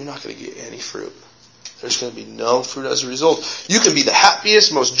you, you're not going to get any fruit. There's going to be no fruit as a result. You can be the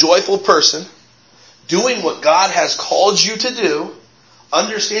happiest, most joyful person doing what God has called you to do,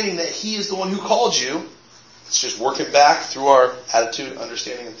 understanding that He is the one who called you. It's just working back through our attitude,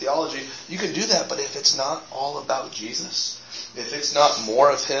 understanding, and theology. You can do that, but if it's not all about Jesus, if it's not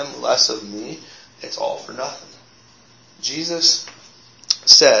more of Him, less of me, it's all for nothing. Jesus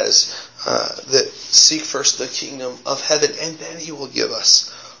says that seek first the kingdom of heaven, and then He will give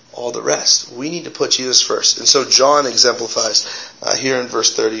us all the rest. We need to put Jesus first. And so John exemplifies here in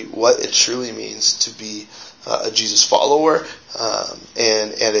verse 30 what it truly means to be a Jesus follower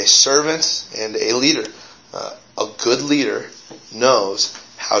and a servant and a leader. A good leader knows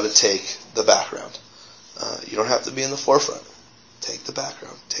how to take the background. You don't have to be in the forefront. Take the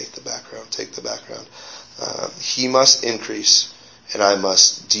background, take the background, take the background. He must increase and I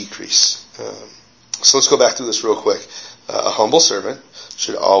must decrease. So let's go back through this real quick. A humble servant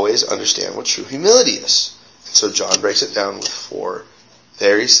should always understand what true humility is. And so John breaks it down with 4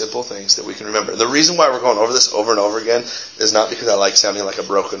 very simple things that we can remember. And the reason why we're going over this over and over again is not because I like sounding like a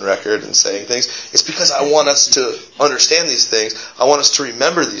broken record and saying things. It's because I want us to understand these things. I want us to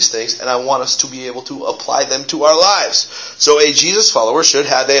remember these things. And I want us to be able to apply them to our lives. So a Jesus follower should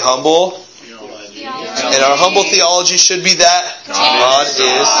have a humble theology. And our humble theology should be that God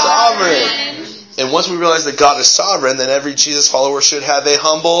is sovereign. And once we realize that God is sovereign, then every Jesus follower should have a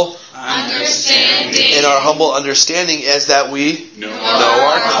humble understanding. And our humble understanding is that we know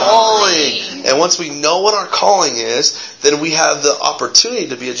our calling. And once we know what our calling is, then we have the opportunity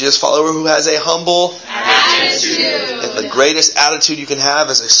to be a Jesus follower who has a humble attitude. And the greatest attitude you can have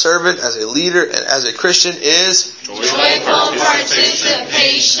as a servant, as a leader, and as a Christian is joyful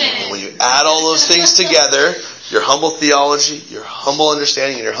participation. And when you add all those things together, your humble theology, your humble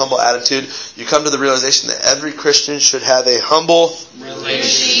understanding, and your humble attitude, you come to the realization that every Christian should have a humble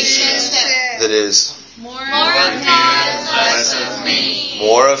relationship that is more of God, less of me.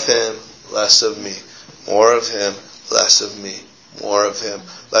 More of Him, less of me. More of Him, less of me. More of Him,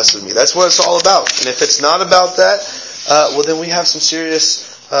 less of me. That's what it's all about. And if it's not about that, well then we have some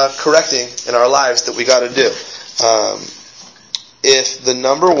serious correcting in our lives that we got to do. If the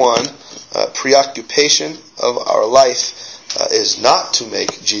number one preoccupation of our life is not to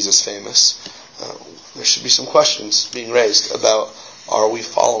make Jesus famous, there should be some questions being raised about, are we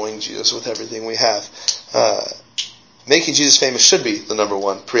following Jesus with everything we have? Making Jesus famous should be the number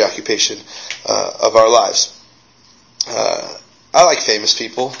one preoccupation of our lives. I like famous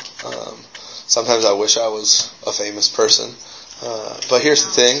people. Sometimes I wish I was a famous person. But here's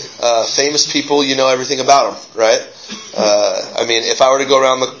the thing. Famous people, you know everything about them, right? I mean, if I were to go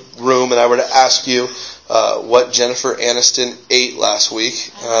around room and I were to ask you what Jennifer Aniston ate last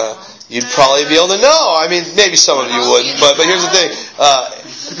week, you'd probably be able to know. I mean, maybe some of you wouldn't, but here's the thing.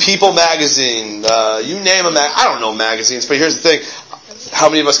 People Magazine, you name a I don't know magazines, but here's the thing. How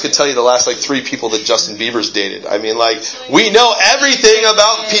many of us could tell you the last 3 people that Justin Bieber's dated? I mean, we know everything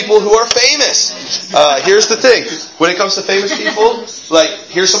about people who are famous. Here's the thing. When it comes to famous people,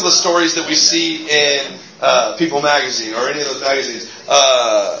 here's some of the stories that we see in People Magazine or any of those magazines.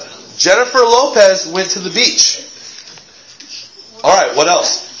 Jennifer Lopez went to the beach. Alright, what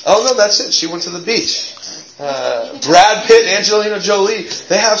else? Oh no, that's it. She went to the beach. Brad Pitt and Angelina Jolie,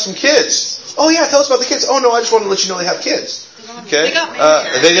 they have some kids. Oh yeah, tell us about the kids. Oh no, I just wanted to let you know they have kids. Okay?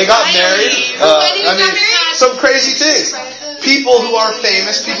 They got married. Some crazy things. People who are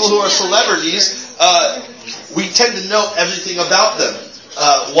famous, people who are celebrities, we tend to know everything about them.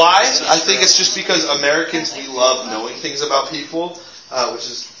 Why? I think it's just because Americans, we love knowing things about people, which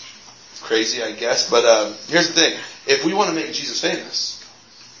is crazy, I guess. But here's the thing. If we want to make Jesus famous,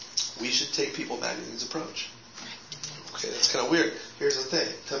 we should take People Magazine's approach. Okay, that's kind of weird. Here's the thing.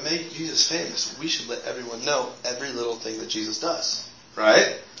 To make Jesus famous, we should let everyone know every little thing that Jesus does.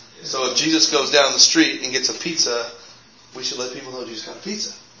 Right? So if Jesus goes down the street and gets a pizza, we should let people know Jesus got a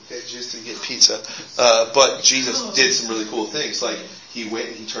pizza. Okay, Jesus didn't get pizza. But Jesus did some really cool things. He went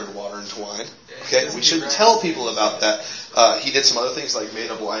and he turned water into wine. Okay, we should tell people about that. He did some other things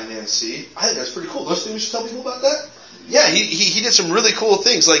made a blind man see. I think that's pretty cool. Don't you think we should tell people about that? Yeah, he did some really cool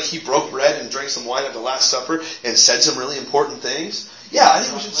things. He broke bread and drank some wine at the Last Supper and said some really important things. Yeah, I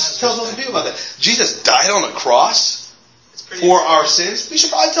think we should tell other people about that. Jesus died on a cross for our sins. We should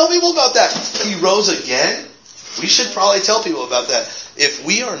probably tell people about that. He rose again. We should probably tell people about that. If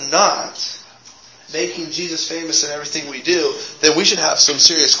we are not making Jesus famous in everything we do, then we should have some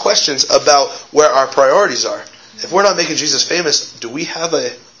serious questions about where our priorities are. If we're not making Jesus famous, do we have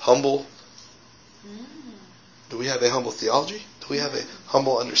a humble theology? Do we have a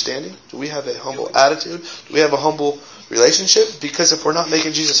humble understanding? Do we have a humble attitude? Do we have a humble relationship? Because if we're not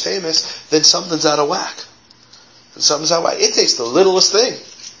making Jesus famous, then something's out of whack. It takes the littlest thing.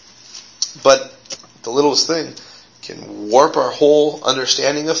 But the littlest thing can warp our whole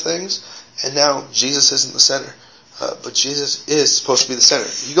understanding of things. And now Jesus isn't the center. But Jesus is supposed to be the center.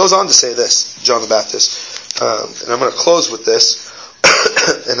 He goes on to say this, John the Baptist. And I'm going to close with this.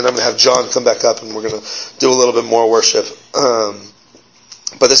 And then I'm going to have John come back up and we're going to do a little bit more worship.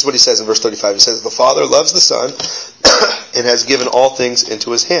 But this is what he says in verse 35. He says, "The Father loves the Son and has given all things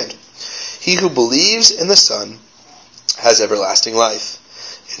into his hand. He who believes in the Son has everlasting life.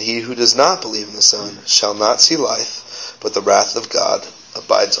 And he who does not believe in the Son shall not see life, but the wrath of God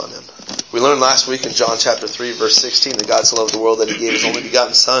abides on him." We learned last week in John chapter 3 verse 16 that God so loved the world that he gave his only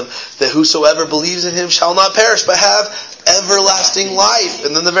begotten Son, that whosoever believes in him shall not perish but have everlasting life.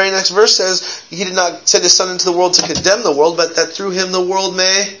 And then the very next verse says, he did not send his Son into the world to condemn the world, but that through him the world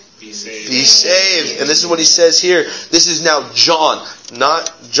may be saved. And this is what he says here. This is now John, not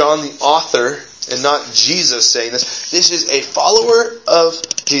John the author, and not Jesus saying this. This is a follower of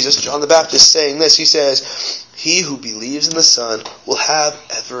Jesus, John the Baptist, saying this. He says, "He who believes in the Son will have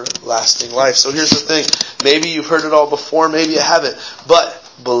everlasting life." So here's the thing. Maybe you've heard it all before, maybe you haven't. But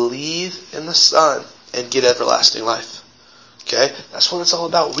believe in the Son and get everlasting life. Okay? That's what it's all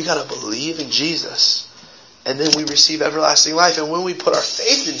about. We got to believe in Jesus. And then we receive everlasting life. And when we put our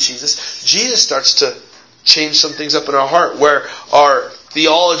faith in Jesus, Jesus starts to change some things up in our heart where our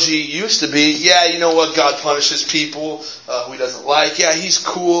theology used to be, yeah, you know what, God punishes people who he doesn't like. Yeah, he's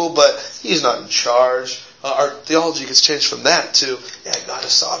cool, but he's not in charge. Our theology gets changed from that to, yeah, God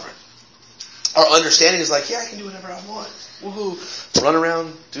is sovereign. Our understanding is yeah, I can do whatever I want. Woohoo. Run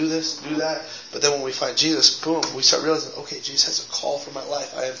around, do this, do that. But then when we find Jesus, boom, we start realizing, okay, Jesus has a call for my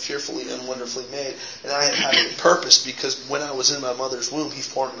life. I am fearfully and wonderfully made. And I have a purpose because when I was in my mother's womb, he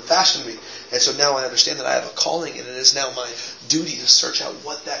formed and fashioned me. And so now I understand that I have a calling, and it is now my duty to search out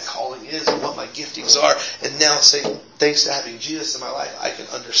what that calling is and what my giftings are. And now, thanks to having Jesus in my life, I can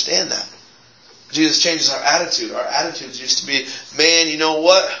understand that. Jesus changes our attitude. Our attitudes used to be, man, you know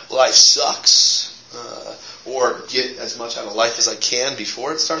what? Life sucks. Or get as much out of life as I can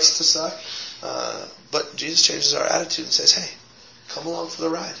before it starts to suck. But Jesus changes our attitude and says, hey, come along for the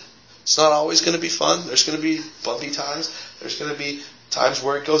ride. It's not always going to be fun. There's going to be bumpy times. There's going to be times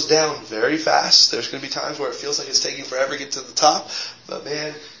where it goes down very fast. There's going to be times where it feels like it's taking forever to get to the top. But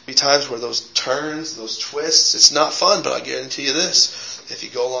man, there'll be times where those turns, those twists, it's not fun, but I guarantee you this. If you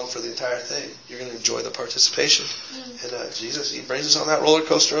go along for the entire thing, you're going to enjoy the participation. And Jesus, he brings us on that roller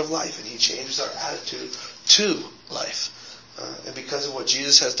coaster of life, and he changes our attitude to life. And because of what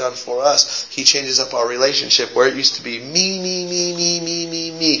Jesus has done for us, He changes up our relationship where it used to be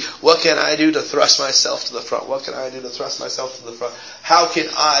me. What can I do to thrust myself to the front? What can I do to thrust myself to the front? How can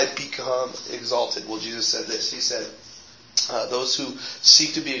I become exalted? Well, Jesus said this. He said, those who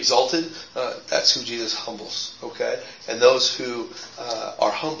seek to be exalted, that's who Jesus humbles. Okay? And those who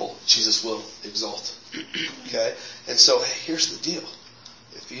are humble, Jesus will exalt. Okay? And so, here's the deal.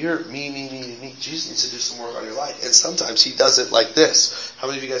 If you're me, Jesus needs to do some work on your life. And sometimes He does it like this. How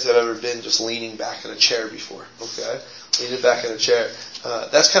many of you guys have ever been just leaning back in a chair before? Okay? Leaning back in a chair.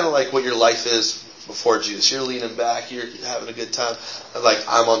 That's kind of like what your life is before Jesus. You're leaning back, you're having a good time. Like,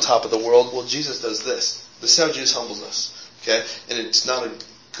 I'm on top of the world. Well, Jesus does this. This is how Jesus humbles us. Okay? And it's not a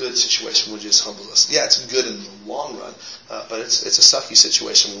good situation when Jesus humbles us. Yeah, it's good in the long run, but it's a sucky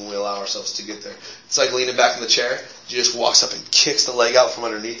situation when we allow ourselves to get there. It's like leaning back in the chair. Jesus walks up and kicks the leg out from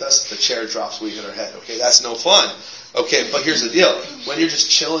underneath us. The chair drops, we hit our head. Okay, that's no fun. Okay, but here's the deal. When you're just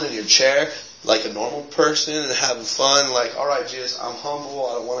chilling in your chair like a normal person and having fun, like, all right, Jesus, I'm humble.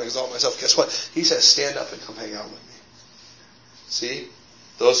 I don't want to exalt myself. Guess what? He says, stand up and come hang out with me. See?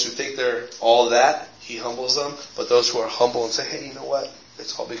 Those who think they're all that, He humbles them. But those who are humble and say, hey, you know what?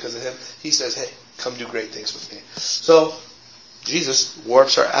 It's all because of Him. He says, hey, come do great things with me. So, Jesus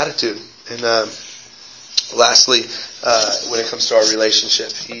warps our attitude. And lastly, when it comes to our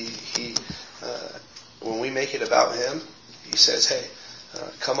relationship, He when we make it about Him, He says, hey,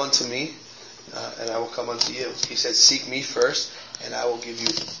 come unto me, and I will come unto you. He says, seek me first, and I will give you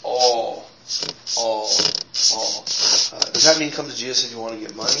all. Does that mean come to Jesus if you want to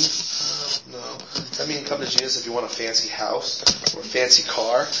get money? No. Does that mean come to Jesus if you want a fancy house or a fancy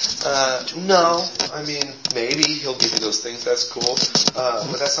car? No. I mean, maybe He'll give you those things. That's cool.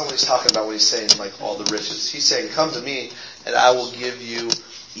 But that's not what He's talking about when He's saying, like, all the riches. He's saying, come to me, and I will give you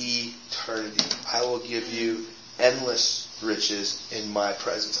eternity. I will give you endless riches in my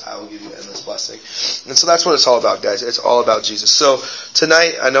presence. I will give you endless blessing. And so that's what it's all about, guys. It's all about Jesus. So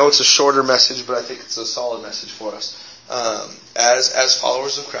tonight, I know it's a shorter message, but I think it's a solid message for us. As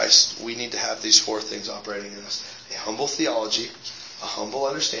followers of Christ, we need to have these four things operating in us. A humble theology, a humble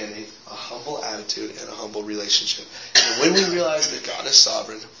understanding, a humble attitude, and a humble relationship. And when we realize that God is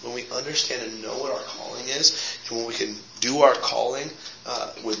sovereign, when we understand and know what our calling is, and when we can do our calling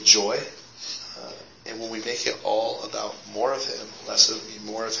with joy, and when we make it all about more of Him, less of me,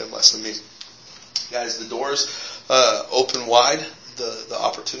 more of Him, less of me. Guys, the doors open wide. The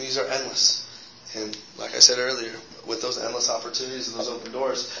opportunities are endless. And like I said earlier, with those endless opportunities and those open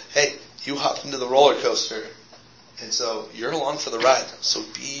doors, hey, you hop into the roller coaster. And so you're along for the ride. So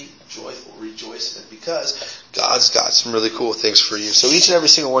be joyful, rejoice in it, because God's got some really cool things for you. So each and every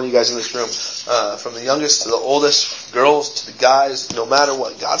single one of you guys in this room, from the youngest to the oldest, girls to the guys, no matter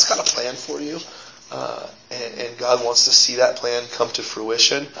what, God's got a plan for you. And God wants to see that plan come to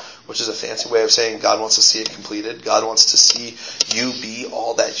fruition, which is a fancy way of saying God wants to see it completed. God wants to see you be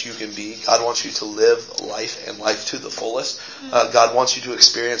all that you can be. God wants you to live life and life to the fullest. God wants you to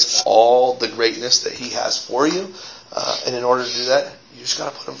experience all the greatness that He has for you. And in order to do that, you just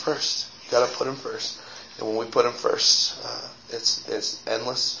got to put Him first. You got to put Him first. And when we put Him first, it's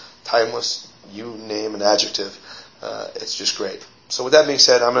endless, timeless. You name an adjective. It's just great. So with that being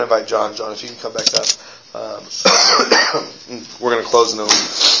said, I'm going to invite John. John, if you can come back up. We're going to close in a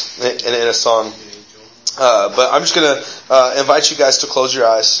song. But I'm just going to invite you guys to close your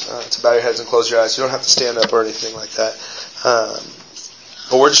eyes, to bow your heads and close your eyes. You don't have to stand up or anything like that.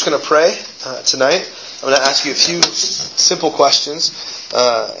 But we're just going to pray tonight. I'm going to ask you a few simple questions,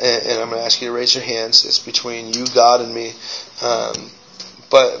 and I'm going to ask you to raise your hands. It's between you, God, and me.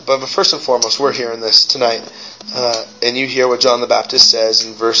 But first and foremost, we're hearing this tonight. And you hear what John the Baptist says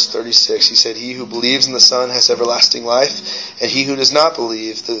in verse 36. He said, he who believes in the Son has everlasting life, and he who does not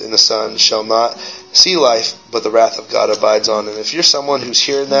believe in the Son shall not see life, but the wrath of God abides on him. If you're someone who's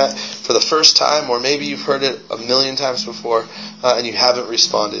hearing that for the first time, or maybe you've heard it a million times before, and you haven't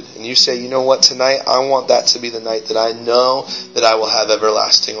responded, and you say, you know what, tonight I want that to be the night that I know that I will have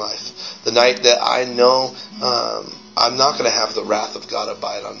everlasting life. The night that I know I'm not going to have the wrath of God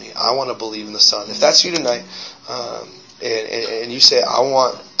abide on me. I want to believe in the Son. If that's you tonight, and you say, I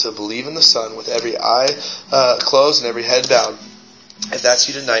want to believe in the Son with every eye closed and every head bowed. If that's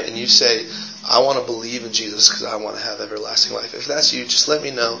you tonight, and you say, I want to believe in Jesus because I want to have everlasting life. If that's you, just let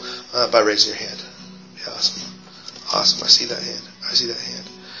me know by raising your hand. Yeah, awesome. Awesome. I see that hand. I see that hand.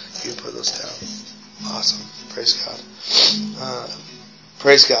 You can put those down. Awesome. Praise God.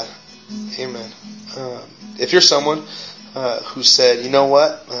 Praise God. Amen. If you're someone who said, you know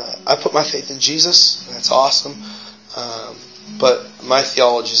what, I put my faith in Jesus, that's awesome, but my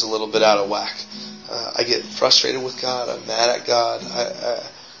theology is a little bit out of whack. I get frustrated with God. I'm mad at God.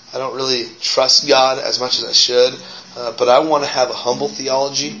 I don't really trust God as much as I should. But I want to have a humble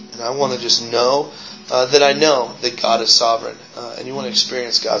theology, and I want to just know that I know that God is sovereign. And you want to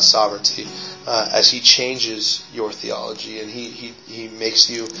experience God's sovereignty as He changes your theology and He makes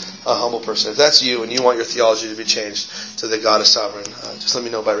you a humble person. If that's you and you want your theology to be changed to that God is sovereign, just let me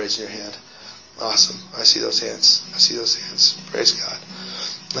know by raising your hand. Awesome. I see those hands. Praise God.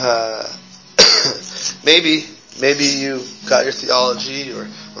 Maybe you got your theology, or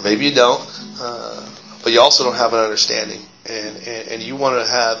maybe you don't, but you also don't have an understanding, and you want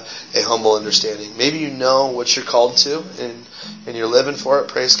to have a humble understanding. Maybe you know what you're called to, and you're living for it.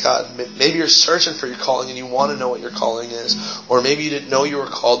 Praise God. Maybe you're searching for your calling, and you want to know what your calling is, or maybe you didn't know you were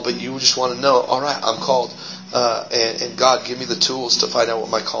called, but you just want to know. All right, I'm called. And God, give me the tools to find out what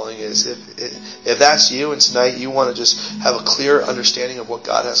my calling is. If that's you, and tonight you want to just have a clear understanding of what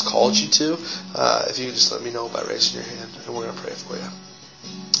God has called you to, if you could just let me know by raising your hand, and we're going to pray for you.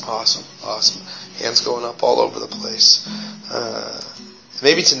 Awesome. Hands going up all over the place.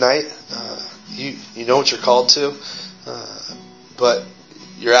 Maybe tonight you know what you're called to, but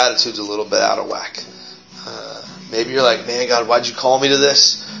your attitude's a little bit out of whack. Maybe you're like, man, God, why'd you call me to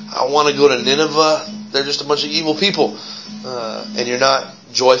this? I want to go to Nineveh. They're just a bunch of evil people. And you're not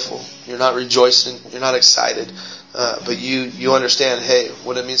joyful. You're not rejoicing. You're not excited. But you understand, hey,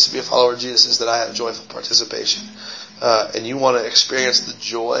 what it means to be a follower of Jesus is that I have joyful participation. And you want to experience the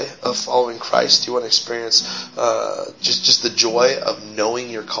joy of following Christ. You want to experience just the joy of knowing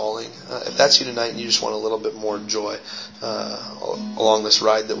your calling. If that's you tonight and you just want a little bit more joy along this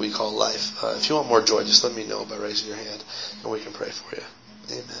ride that we call life, if you want more joy, just let me know by raising your hand, and we can pray for you.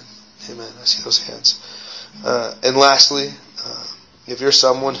 Amen. I see those hands. And lastly, if you're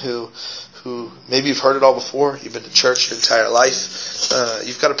someone who maybe you've heard it all before, you've been to church your entire life,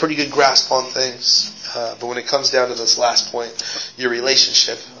 you've got a pretty good grasp on things, but when it comes down to this last point, your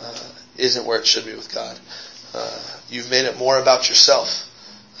relationship isn't where it should be with God. You've made it more about yourself,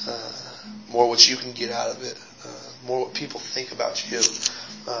 more what you can get out of it, more what people think about you,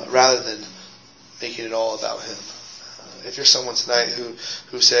 rather than making it all about Him. If you're someone tonight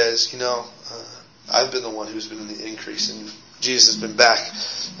who says, I've been the one who's been in the increase, and Jesus has been back,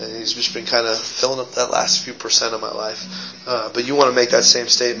 and He's just been kind of filling up that last few % of my life. But you want to make that same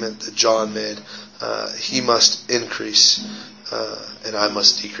statement that John made. He must increase, and I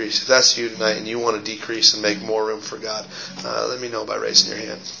must decrease. If that's you tonight and you want to decrease and make more room for God, let me know by raising your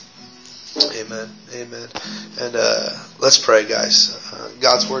hand. Amen. And let's pray, guys.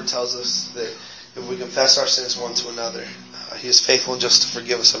 God's Word tells us that if we confess our sins one to another, He is faithful and just to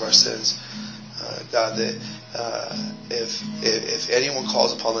forgive us of our sins. God, that if anyone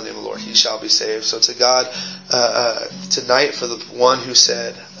calls upon the name of the Lord, he shall be saved. So to God, tonight, for the one who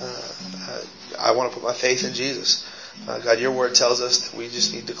said, I want to put my faith in Jesus, God, your word tells us that we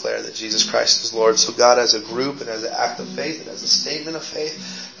just need to declare that Jesus Christ is Lord. So God, as a group and as an act of faith and as a statement of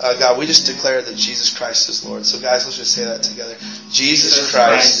faith, God, we just declare that Jesus Christ is Lord. So guys, let's just say that together. Jesus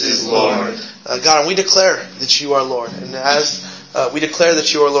Christ is Lord. God, and we declare that you are Lord. And as we declare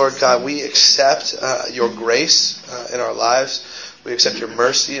that you are Lord, God, we accept your grace in our lives. We accept your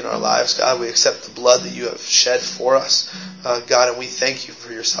mercy in our lives, God. We accept the blood that you have shed for us, God, and we thank you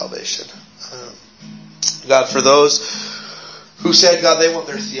for your salvation. God, for those who said, God, they want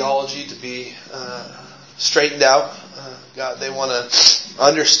their theology to be straightened out. God, they want to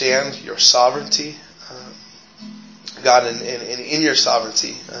understand your sovereignty. God, and in your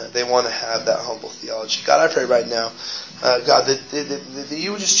sovereignty, they want to have that humble theology. God, I pray right now, God, that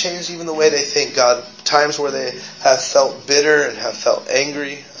you would just change even the way they think. God, times where they have felt bitter and have felt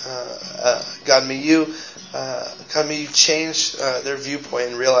angry. God, may you change their viewpoint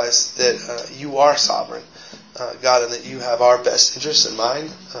and realize that you are sovereign, God, and that you have our best interests in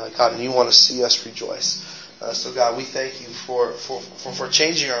mind, God, and you want to see us rejoice. So God, we thank you for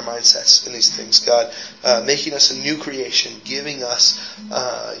changing our mindsets in these things, God, making us a new creation, giving us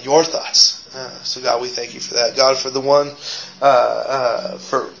your thoughts. So God, we thank you for that. God, for the one,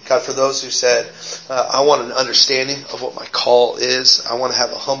 for those who said, I want an understanding of what my call is. I want to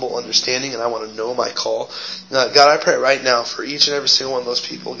have a humble understanding, and I want to know my call. God, I pray right now for each and every single one of those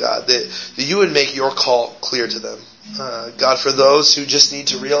people, God, that you would make your call clear to them. God, for those who just need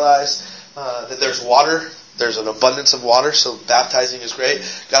to realize that there's water. There's an abundance of water, so baptizing is great.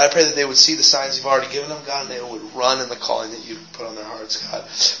 God, I pray that they would see the signs you've already given them, God, and they would run in the calling that you've put on their hearts, God.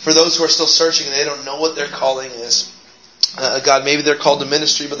 For those who are still searching and they don't know what their calling is, God, maybe they're called to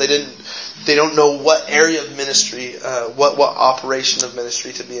ministry, but they didn't they don't know what area of ministry, what operation of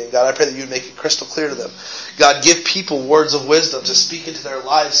ministry to be in. God, I pray that you would make it crystal clear to them. God, give people words of wisdom to speak into their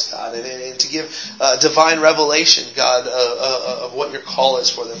lives, God, and to give divine revelation, God, of what your call is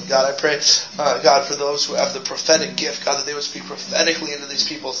for them. God, I pray, God, for those who have the prophetic gift, God, that they would speak prophetically into these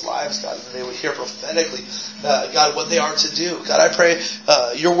people's lives, God, and they would hear prophetically, God, what they are to do. God, I pray,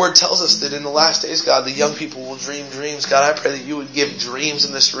 your word tells us that in the last days, God, the young people will dream dreams. God, I pray that you would give dreams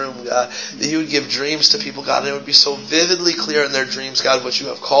in this room, God, that you would give dreams to people, God, and it would be so vividly clear in their dreams, God, what you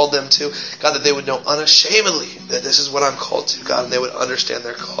have called them to. God, that they would know unashamedly that this is what I'm called to, God, and they would understand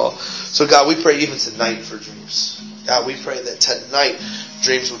their call. So, God, we pray even tonight for dreams. God, we pray that tonight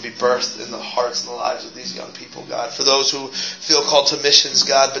dreams would be birthed in the hearts and the lives of these young people, God. For those who feel called to missions,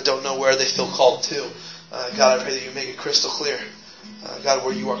 God, but don't know where they feel called to, God, I pray that you make it crystal clear, God,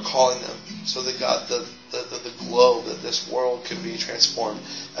 where you are calling them, so that, God, the globe, that this world could be transformed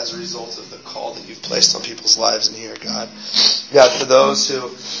as a result of the call that you've placed on people's lives in here, God. God, for those who,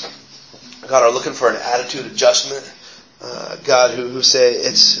 God, are looking for an attitude adjustment, God, who say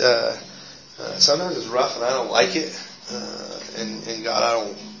it's sometimes it's rough and I don't like it, and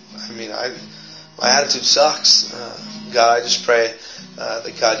God, my attitude sucks. God, I just pray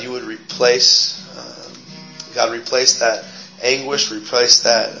that, God, you would replace that anguish, replace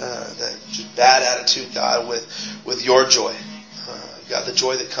that bad attitude, God, with your joy. God, the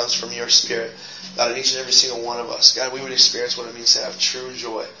joy that comes from your Spirit. God, in each and every single one of us, God, we would experience what it means to have true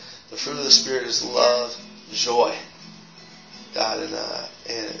joy. The fruit of the Spirit is love, joy. God,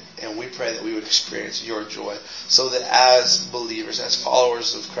 and we pray that we would experience your joy, so that as believers, as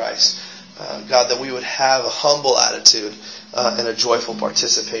followers of Christ, God, that we would have a humble attitude and a joyful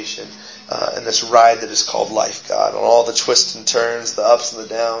participation in this ride that is called life, God, on all the twists and turns, the ups and the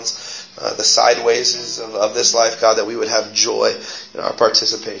downs, the sideways of this life, God, that we would have joy in our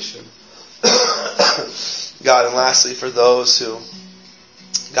participation. God, and lastly, for those who,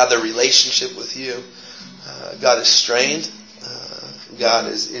 God, their relationship with you, God, is strained, God,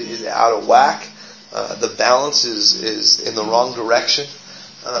 is out of whack, the balance is in the wrong direction.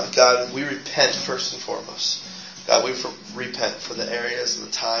 God, we repent first and foremost. God, we repent for the areas and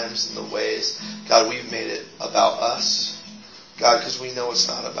the times and the ways, God, we've made it about us. God, because we know it's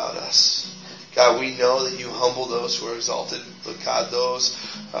not about us. God, we know that you humble those who are exalted, but God, those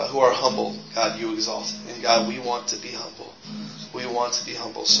who are humble, God, you exalt. And God, we want to be humble. We want to be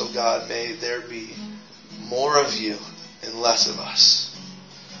humble. So God, may there be more of you and less of us.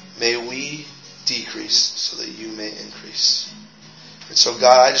 May we decrease so that you may increase. And so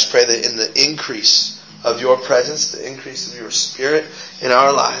God, I just pray that in the increase of your presence, the increase of your Spirit in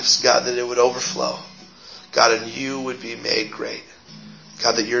our lives, God, that it would overflow. God, and you would be made great.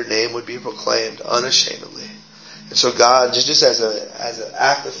 God, that your name would be proclaimed unashamedly. And so God, just as an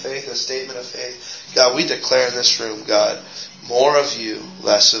act of faith, a statement of faith, God, we declare in this room, God, more of you,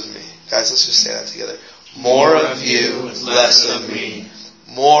 less of me. Guys, let's just say that together. More of you, less of me.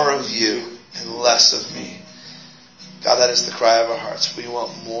 More of you and less of me. God, that is the cry of our hearts. We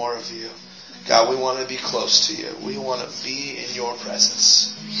want more of you. God, we want to be close to you. We want to be in your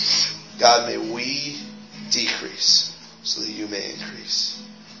presence. God, may we decrease so that you may increase.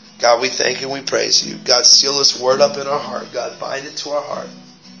 God, we thank you and we praise you. God, seal this word up in our heart. God, bind it to our heart.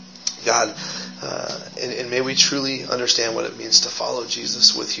 God, and may we truly understand what it means to follow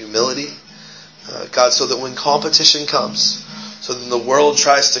Jesus with humility. God, so that when competition comes, so that the world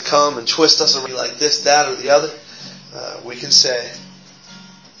tries to come and twist us around like this, that, or the other, we can say,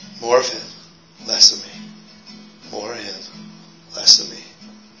 more of him, less of me. More of him, less of me.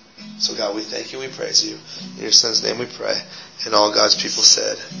 So God, we thank you and we praise you. In your Son's name we pray. And all God's people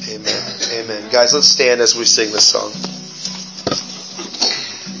said, amen. Amen. Guys, let's stand as we sing this song.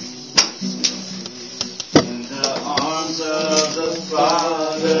 In the arms of the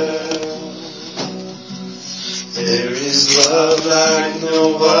Father, there is love like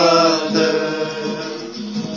no other.